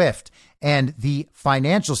and SWIFT and the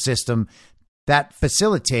financial system that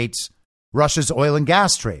facilitates Russia's oil and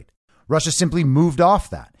gas trade. Russia simply moved off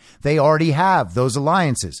that. They already have those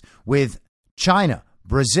alliances with China,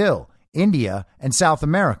 Brazil, India, and South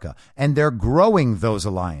America, and they're growing those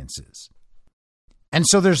alliances. And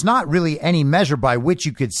so there's not really any measure by which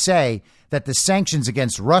you could say that the sanctions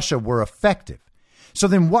against Russia were effective. So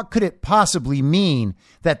then what could it possibly mean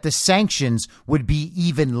that the sanctions would be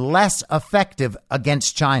even less effective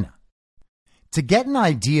against China? To get an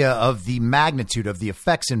idea of the magnitude of the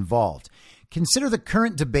effects involved, consider the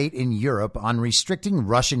current debate in Europe on restricting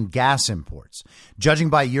Russian gas imports. Judging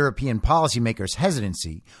by European policymakers'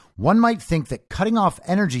 hesitancy, one might think that cutting off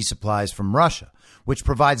energy supplies from Russia, which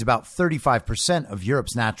provides about 35% of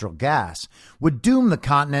Europe's natural gas, would doom the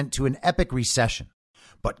continent to an epic recession.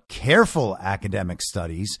 But careful academic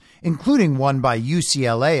studies, including one by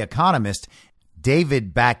UCLA economist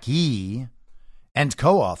David Bakke and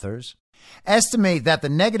co-authors, estimate that the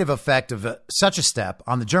negative effect of such a step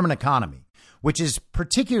on the German economy, which is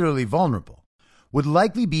particularly vulnerable, would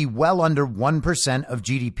likely be well under 1% of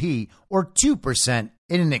GDP or 2%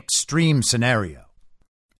 in an extreme scenario.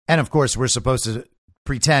 And of course, we're supposed to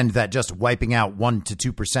pretend that just wiping out 1 to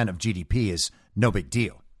 2% of GDP is no big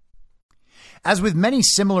deal. As with many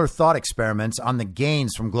similar thought experiments on the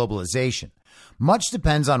gains from globalization, much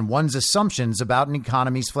depends on one's assumptions about an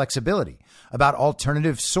economy's flexibility, about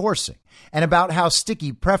alternative sourcing, and about how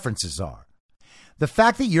sticky preferences are. The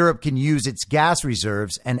fact that Europe can use its gas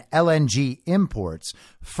reserves and LNG imports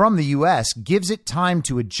from the U.S. gives it time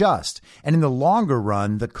to adjust, and in the longer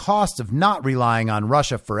run, the cost of not relying on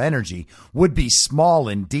Russia for energy would be small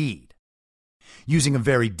indeed. Using a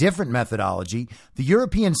very different methodology, the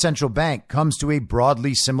European Central Bank comes to a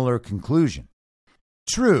broadly similar conclusion.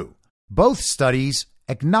 True, both studies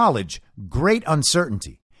acknowledge great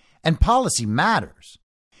uncertainty, and policy matters.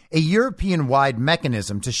 A European-wide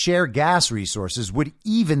mechanism to share gas resources would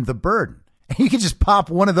even the burden. And you could just pop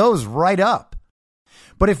one of those right up.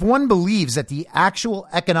 But if one believes that the actual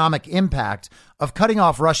economic impact of cutting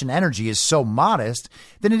off Russian energy is so modest,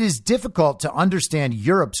 then it is difficult to understand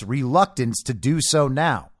Europe's reluctance to do so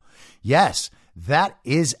now. Yes, that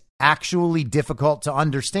is actually difficult to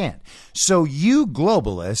understand. So you,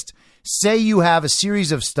 globalist, say you have a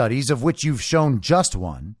series of studies of which you've shown just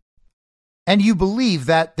one, and you believe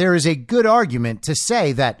that there is a good argument to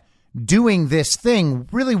say that doing this thing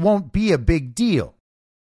really won't be a big deal.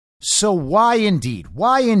 So why indeed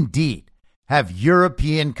have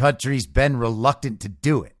European countries been reluctant to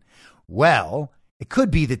do it? Well, it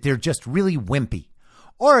could be that they're just really wimpy.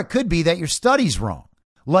 Or it could be that your study's wrong.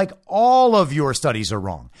 Like all of your studies are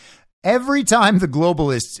wrong. Every time the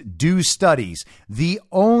globalists do studies, the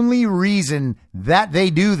only reason that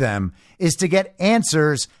they do them is to get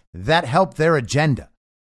answers that help their agenda.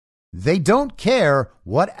 They don't care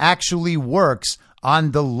what actually works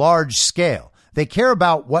on the large scale. They care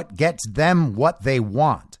about what gets them what they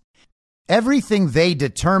want. Everything they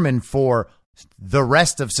determine for the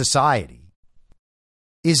rest of society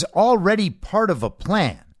is already part of a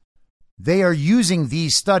plan. They are using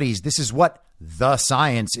these studies. This is what the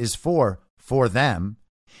science is for them.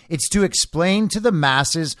 It's to explain to the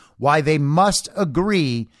masses why they must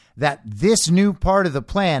agree that this new part of the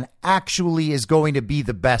plan actually is going to be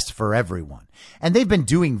the best for everyone. And they've been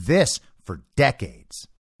doing this for decades.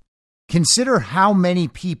 Consider how many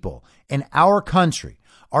people in our country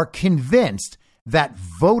are convinced that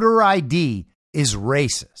voter ID is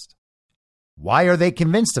racist. Why are they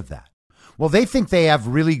convinced of that? Well, they think they have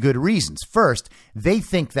really good reasons. First, they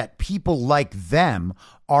think that people like them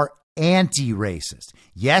are anti-racist.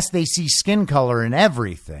 Yes, they see skin color in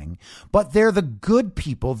everything, but they're the good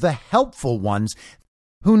people, the helpful ones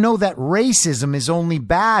who know that racism is only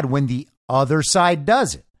bad when the other side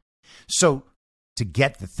does it. So to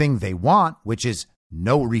get the thing they want, which is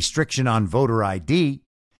no restriction on voter ID,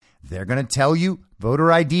 they're going to tell you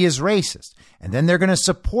voter ID is racist. And then they're going to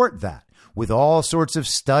support that with all sorts of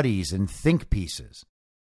studies and think pieces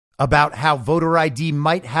about how voter ID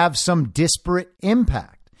might have some disparate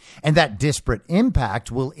impact. And that disparate impact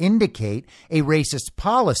will indicate a racist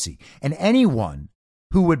policy. And anyone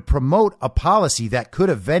who would promote a policy that could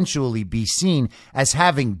eventually be seen as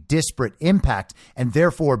having disparate impact and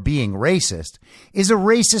therefore being racist is a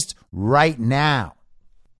racist right now.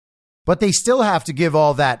 But they still have to give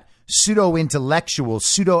all that pseudo-intellectual,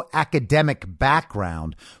 pseudo-academic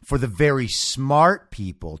background for the very smart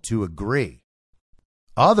people to agree.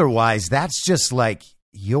 Otherwise, that's just like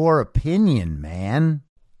your opinion, man.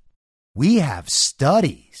 We have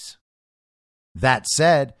studies. That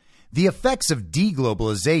said, the effects of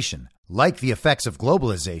deglobalization, like the effects of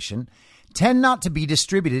globalization, tend not to be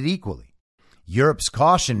distributed equally. Europe's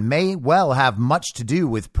caution may well have much to do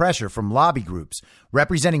with pressure from lobby groups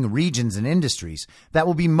representing regions and industries that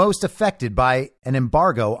will be most affected by an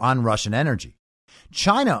embargo on Russian energy.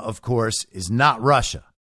 China, of course, is not Russia.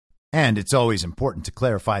 And it's always important to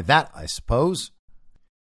clarify that, I suppose.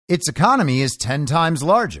 Its economy is 10 times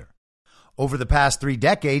larger. Over the past 3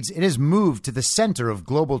 decades, it has moved to the center of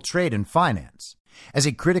global trade and finance. As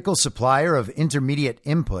a critical supplier of intermediate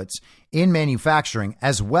inputs in manufacturing,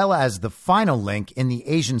 as well as the final link in the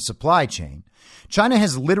Asian supply chain, China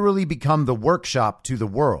has literally become the workshop to the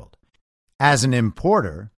world. As an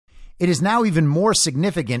importer, it is now even more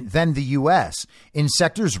significant than the U.S. in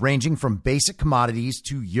sectors ranging from basic commodities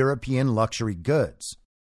to European luxury goods.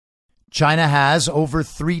 China has over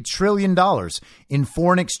 $3 trillion in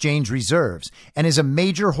foreign exchange reserves and is a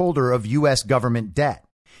major holder of U.S. government debt.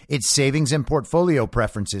 Its savings and portfolio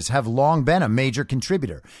preferences have long been a major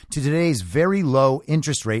contributor to today's very low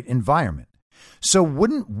interest rate environment. So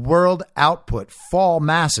wouldn't world output fall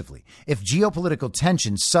massively if geopolitical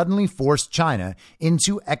tensions suddenly forced China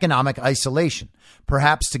into economic isolation,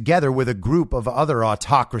 perhaps together with a group of other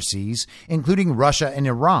autocracies, including Russia and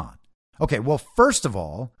Iran? Okay, well, first of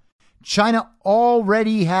all, China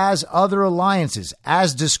already has other alliances,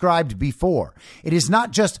 as described before. It is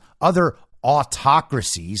not just other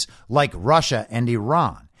autocracies like Russia and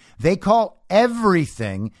Iran. They call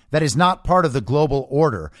everything that is not part of the global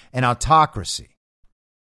order an autocracy.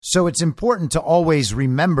 So it's important to always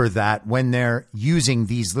remember that when they're using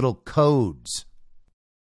these little codes.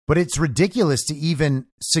 But it's ridiculous to even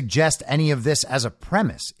suggest any of this as a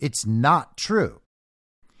premise. It's not true.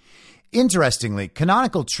 Interestingly,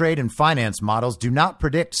 canonical trade and finance models do not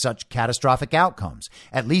predict such catastrophic outcomes,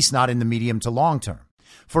 at least not in the medium to long term.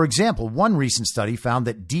 For example, one recent study found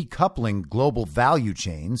that decoupling global value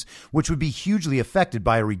chains, which would be hugely affected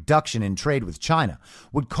by a reduction in trade with China,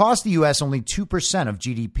 would cost the U.S. only 2% of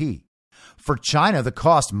GDP. For China, the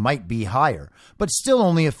cost might be higher, but still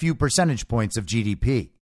only a few percentage points of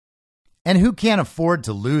GDP. And who can't afford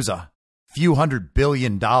to lose a few $100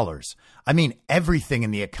 billion? I mean, everything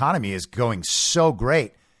in the economy is going so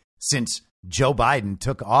great since Joe Biden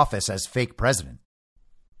took office as fake president.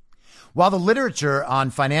 While the literature on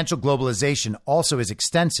financial globalization also is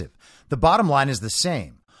extensive, the bottom line is the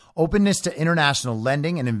same. Openness to international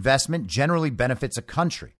lending and investment generally benefits a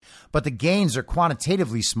country, but the gains are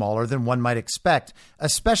quantitatively smaller than one might expect,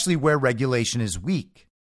 especially where regulation is weak.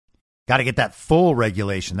 Got to get that full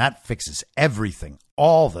regulation. That fixes everything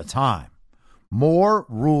all the time. More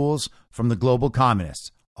rules from the global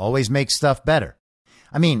communists always make stuff better.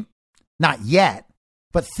 I mean, not yet,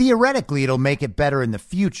 but theoretically it'll make it better in the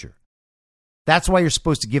future. That's why you're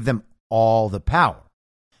supposed to give them all the power,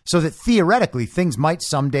 so that theoretically things might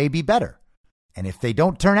someday be better. And if they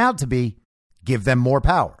don't turn out to be, give them more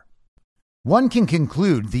power. One can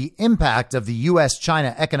conclude the impact of the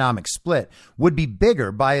U.S.-China economic split would be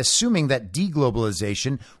bigger by assuming that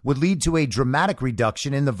deglobalization would lead to a dramatic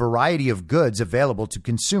reduction in the variety of goods available to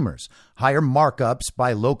consumers, higher markups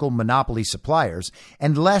by local monopoly suppliers,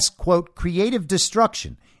 and less, quote, creative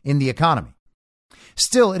destruction in the economy.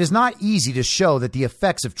 Still, it is not easy to show that the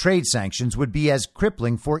effects of trade sanctions would be as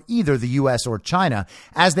crippling for either the U.S. or China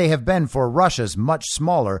as they have been for Russia's much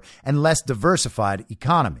smaller and less diversified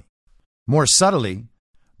economy. More subtly,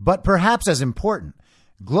 but perhaps as important,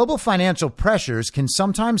 global financial pressures can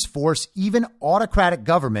sometimes force even autocratic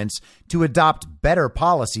governments to adopt better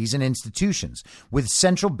policies and institutions, with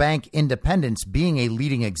central bank independence being a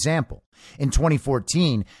leading example. In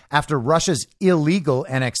 2014, after Russia's illegal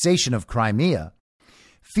annexation of Crimea,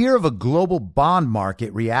 fear of a global bond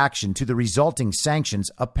market reaction to the resulting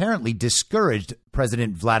sanctions apparently discouraged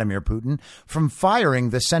President Vladimir Putin from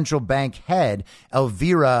firing the central bank head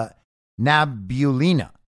Elvira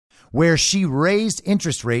Nabiullina, where she raised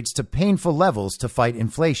interest rates to painful levels to fight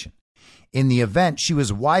inflation. In the event, she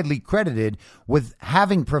was widely credited with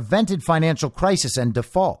having prevented financial crisis and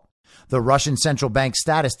default. The Russian central bank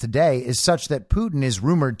status today is such that Putin is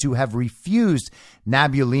rumored to have refused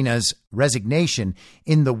Nabiullina's resignation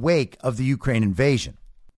in the wake of the Ukraine invasion.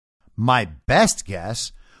 My best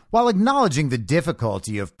guess, while acknowledging the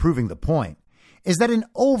difficulty of proving the point, is that an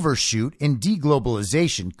overshoot in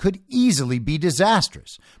deglobalization could easily be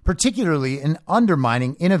disastrous, particularly in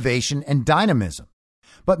undermining innovation and dynamism.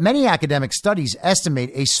 But many academic studies estimate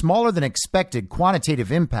a smaller than expected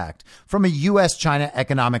quantitative impact from a U.S.-China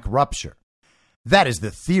economic rupture. That is the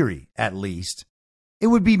theory, at least. It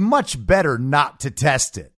would be much better not to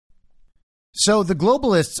test it. So the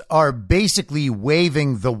globalists are basically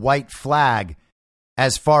waving the white flag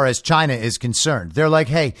as far as China is concerned. They're like,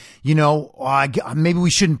 hey, maybe we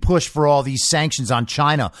shouldn't push for all these sanctions on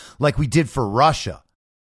China like we did for Russia.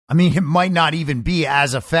 I mean, it might not even be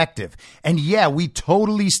as effective. And yeah, we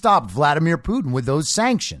totally stopped Vladimir Putin with those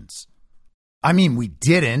sanctions. I mean, we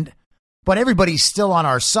didn't, but everybody's still on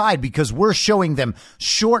our side because we're showing them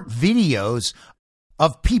short videos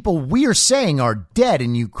of people we're saying are dead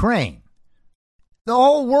in Ukraine. The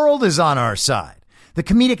whole world is on our side. The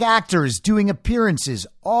comedic actor is doing appearances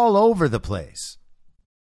all over the place.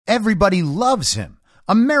 Everybody loves him.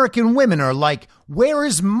 American women are like, where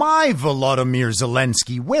is my Volodymyr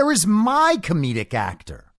Zelensky? Where is my comedic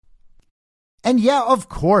actor? And yeah, of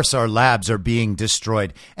course our labs are being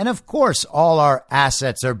destroyed. And of course all our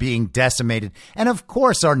assets are being decimated. And of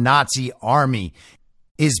course our Nazi army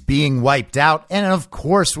is being wiped out. And of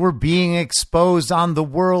course we're being exposed on the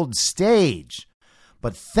world stage.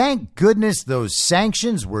 But thank goodness those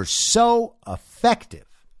sanctions were so effective.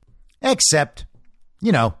 Except,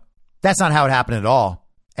 that's not how it happened at all.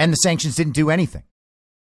 And the sanctions didn't do anything.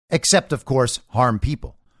 Except, of course, harm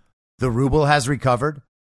people. The ruble has recovered.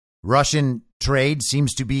 Russian trade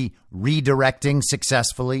seems to be redirecting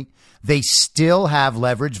successfully. They still have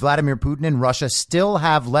leverage. Vladimir Putin and Russia still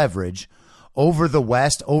have leverage over the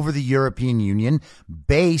West, over the European Union,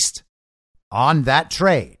 based on that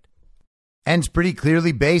trade. And pretty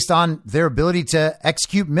clearly based on their ability to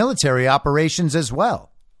execute military operations as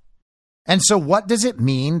well. And so what does it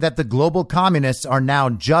mean that the global communists are now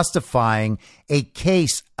justifying a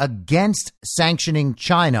case against sanctioning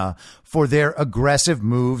China for their aggressive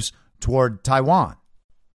moves toward Taiwan?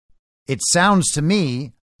 It sounds to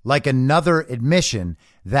me like another admission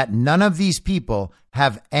that none of these people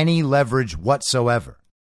have any leverage whatsoever.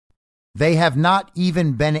 They have not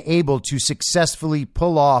even been able to successfully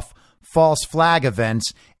pull off false flag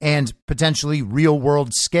events and potentially real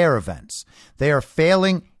world scare events. They are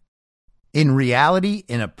failing in reality,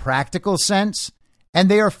 in a practical sense, and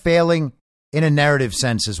they are failing in a narrative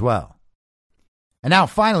sense as well. And now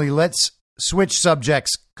finally, let's switch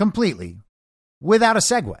subjects completely without a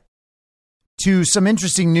segue to some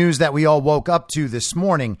interesting news that we all woke up to this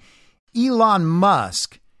morning. Elon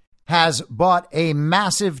Musk has bought a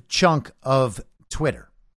massive chunk of Twitter.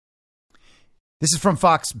 This is from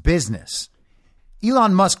Fox Business.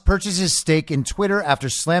 Elon Musk purchases stake in Twitter after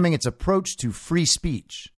slamming its approach to free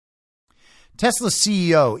speech. Tesla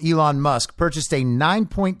CEO Elon Musk purchased a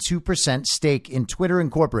 9.2% stake in Twitter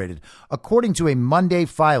Incorporated, according to a Monday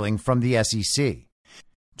filing from the SEC.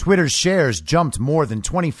 Twitter's shares jumped more than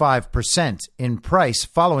 25% in price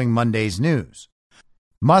following Monday's news.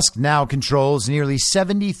 Musk now controls nearly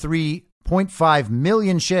 73 0.5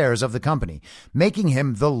 million shares of the company, making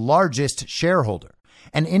him the largest shareholder.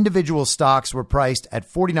 And individual stocks were priced at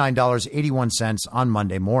 $49.81 on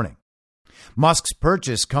Monday morning. Musk's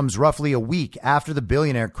purchase comes roughly a week after the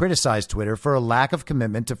billionaire criticized Twitter for a lack of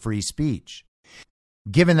commitment to free speech.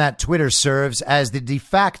 Given that Twitter serves as the de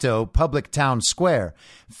facto public town square,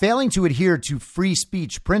 failing to adhere to free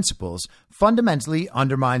speech principles fundamentally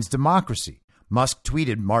undermines democracy, Musk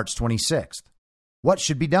tweeted March 26th. What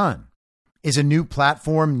should be done? Is a new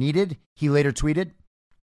platform needed? He later tweeted.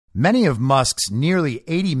 Many of Musk's nearly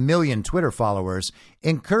 80 million Twitter followers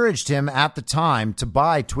encouraged him at the time to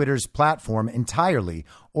buy Twitter's platform entirely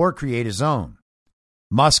or create his own.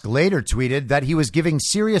 Musk later tweeted that he was giving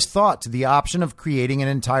serious thought to the option of creating an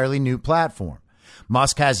entirely new platform.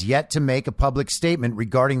 Musk has yet to make a public statement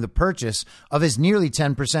regarding the purchase of his nearly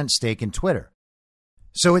 10% stake in Twitter.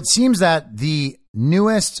 So it seems that the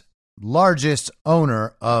newest, largest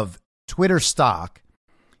owner of Twitter stock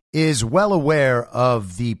is well aware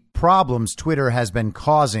of the problems Twitter has been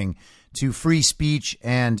causing to free speech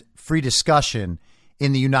and free discussion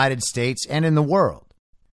in the United States and in the world,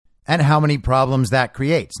 and how many problems that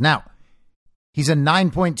creates. Now, he's a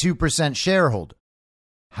 9.2% shareholder.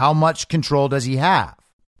 How much control does he have?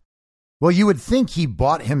 Well, you would think he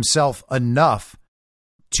bought himself enough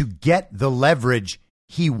to get the leverage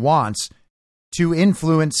he wants to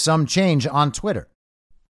influence some change on Twitter.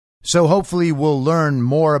 So hopefully we'll learn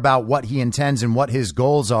more about what he intends and what his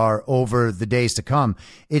goals are over the days to come.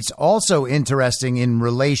 It's also interesting in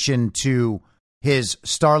relation to his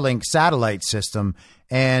Starlink satellite system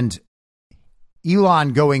and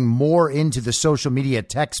Elon going more into the social media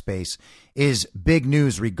tech space is big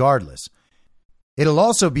news regardless. It'll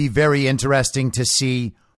also be very interesting to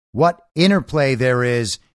see what interplay there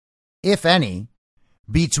is, if any,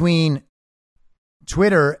 between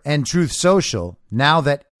Twitter and Truth Social now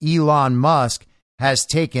that Elon Musk has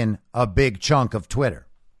taken a big chunk of Twitter.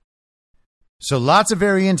 So lots of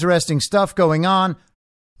very interesting stuff going on.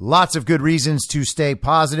 Lots of good reasons to stay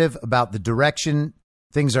positive about the direction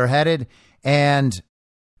things are headed. And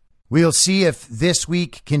we'll see if this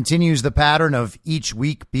week continues the pattern of each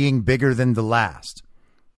week being bigger than the last.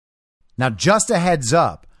 Now, just a heads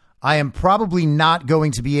up, I am probably not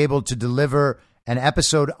going to be able to deliver an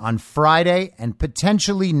episode on Friday and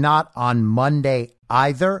potentially not on Monday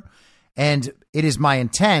either. And it is my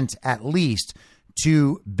intent, at least,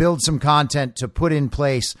 to build some content to put in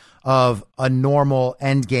place of a normal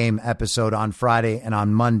Endgame episode on Friday and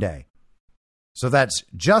on Monday. So that's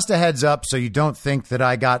just a heads up so you don't think that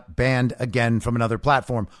I got banned again from another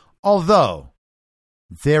platform. Although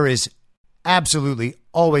there is absolutely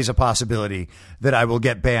always a possibility that I will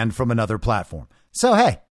get banned from another platform. So,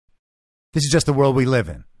 hey, this is just the world we live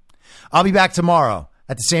in. I'll be back tomorrow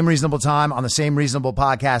at the same reasonable time on the same reasonable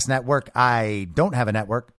podcast network. I don't have a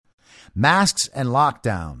network. Masks and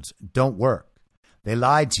lockdowns don't work. They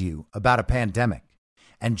lied to you about a pandemic.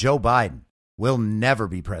 And Joe Biden will never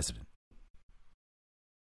be president.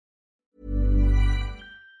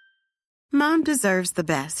 Mom deserves the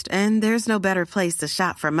best, and there's no better place to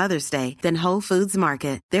shop for Mother's Day than Whole Foods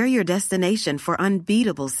Market. They're your destination for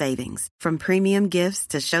unbeatable savings, from premium gifts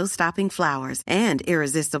to show-stopping flowers and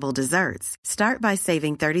irresistible desserts. Start by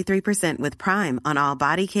saving 33% with Prime on all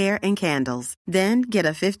body care and candles. Then get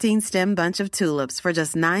a 15-stem bunch of tulips for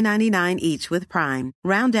just $9.99 each with Prime.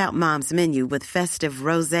 Round out Mom's menu with festive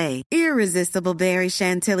rosé, irresistible berry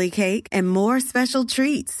chantilly cake, and more special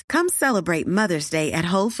treats. Come celebrate Mother's Day at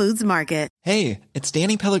Whole Foods Market. Hey, it's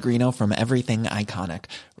Danny Pellegrino from Everything Iconic.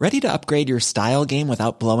 Ready to upgrade your style game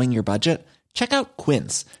without blowing your budget? Check out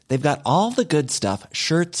Quince. They've got all the good stuff,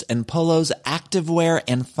 shirts and polos, activewear,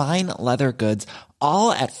 and fine leather goods,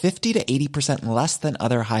 all at 50 to 80% less than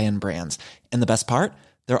other high-end brands. And the best part?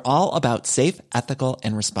 They're all about safe, ethical,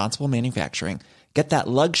 and responsible manufacturing. Get that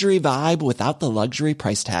luxury vibe without the luxury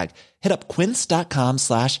price tag. Hit up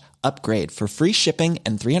quince.com/upgrade for free shipping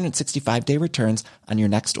and 365-day returns on your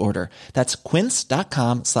next order. That's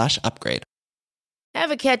quince.com/upgrade.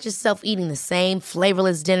 Ever catch yourself eating the same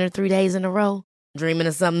flavorless dinner 3 days in a row? Dreaming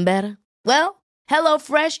of something better? Well,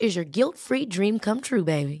 HelloFresh is your guilt-free dream come true,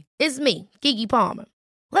 baby. It's me, Keke Palmer.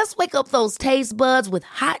 Let's wake up those taste buds with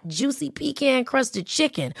hot, juicy pecan-crusted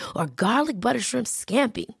chicken or garlic butter shrimp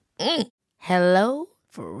scampi. Hello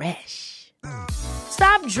Fresh.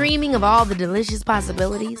 Stop dreaming of all the delicious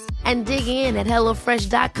possibilities and dig in at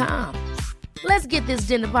HelloFresh.com. Let's get this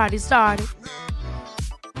dinner party started.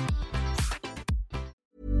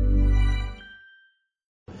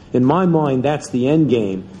 In my mind, that's the end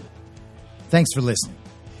game. Thanks for listening.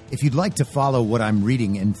 If you'd like to follow what I'm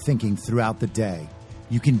reading and thinking throughout the day,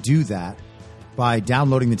 you can do that by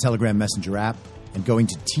downloading the Telegram Messenger app and going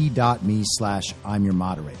to t.me/I'm your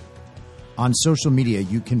moderator. On social media,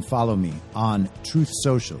 you can follow me on Truth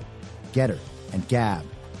Social, Getter, and Gab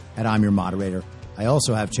at I'm your moderator. I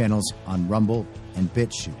also have channels on Rumble and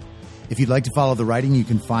BitChute. If you'd like to follow the writing, you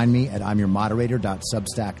can find me at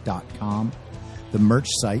imyourmoderator.substack.com. The merch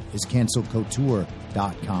site is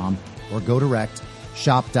cancelcouture.com, or go direct,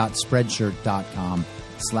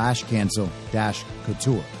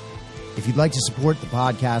 shop.spreadshirt.com/cancel-couture. If you'd like to support the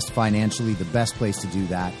podcast financially, the best place to do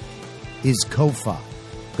that is Ko-Fi.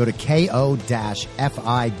 Go to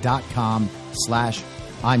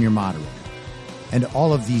ko-fi.com/I'm your moderator. And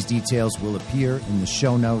all of these details will appear in the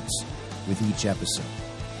show notes with each episode.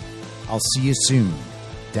 I'll see you soon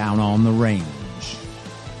down on the range.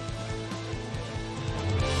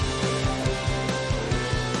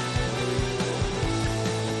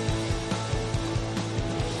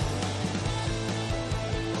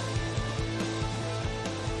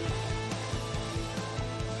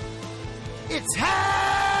 It's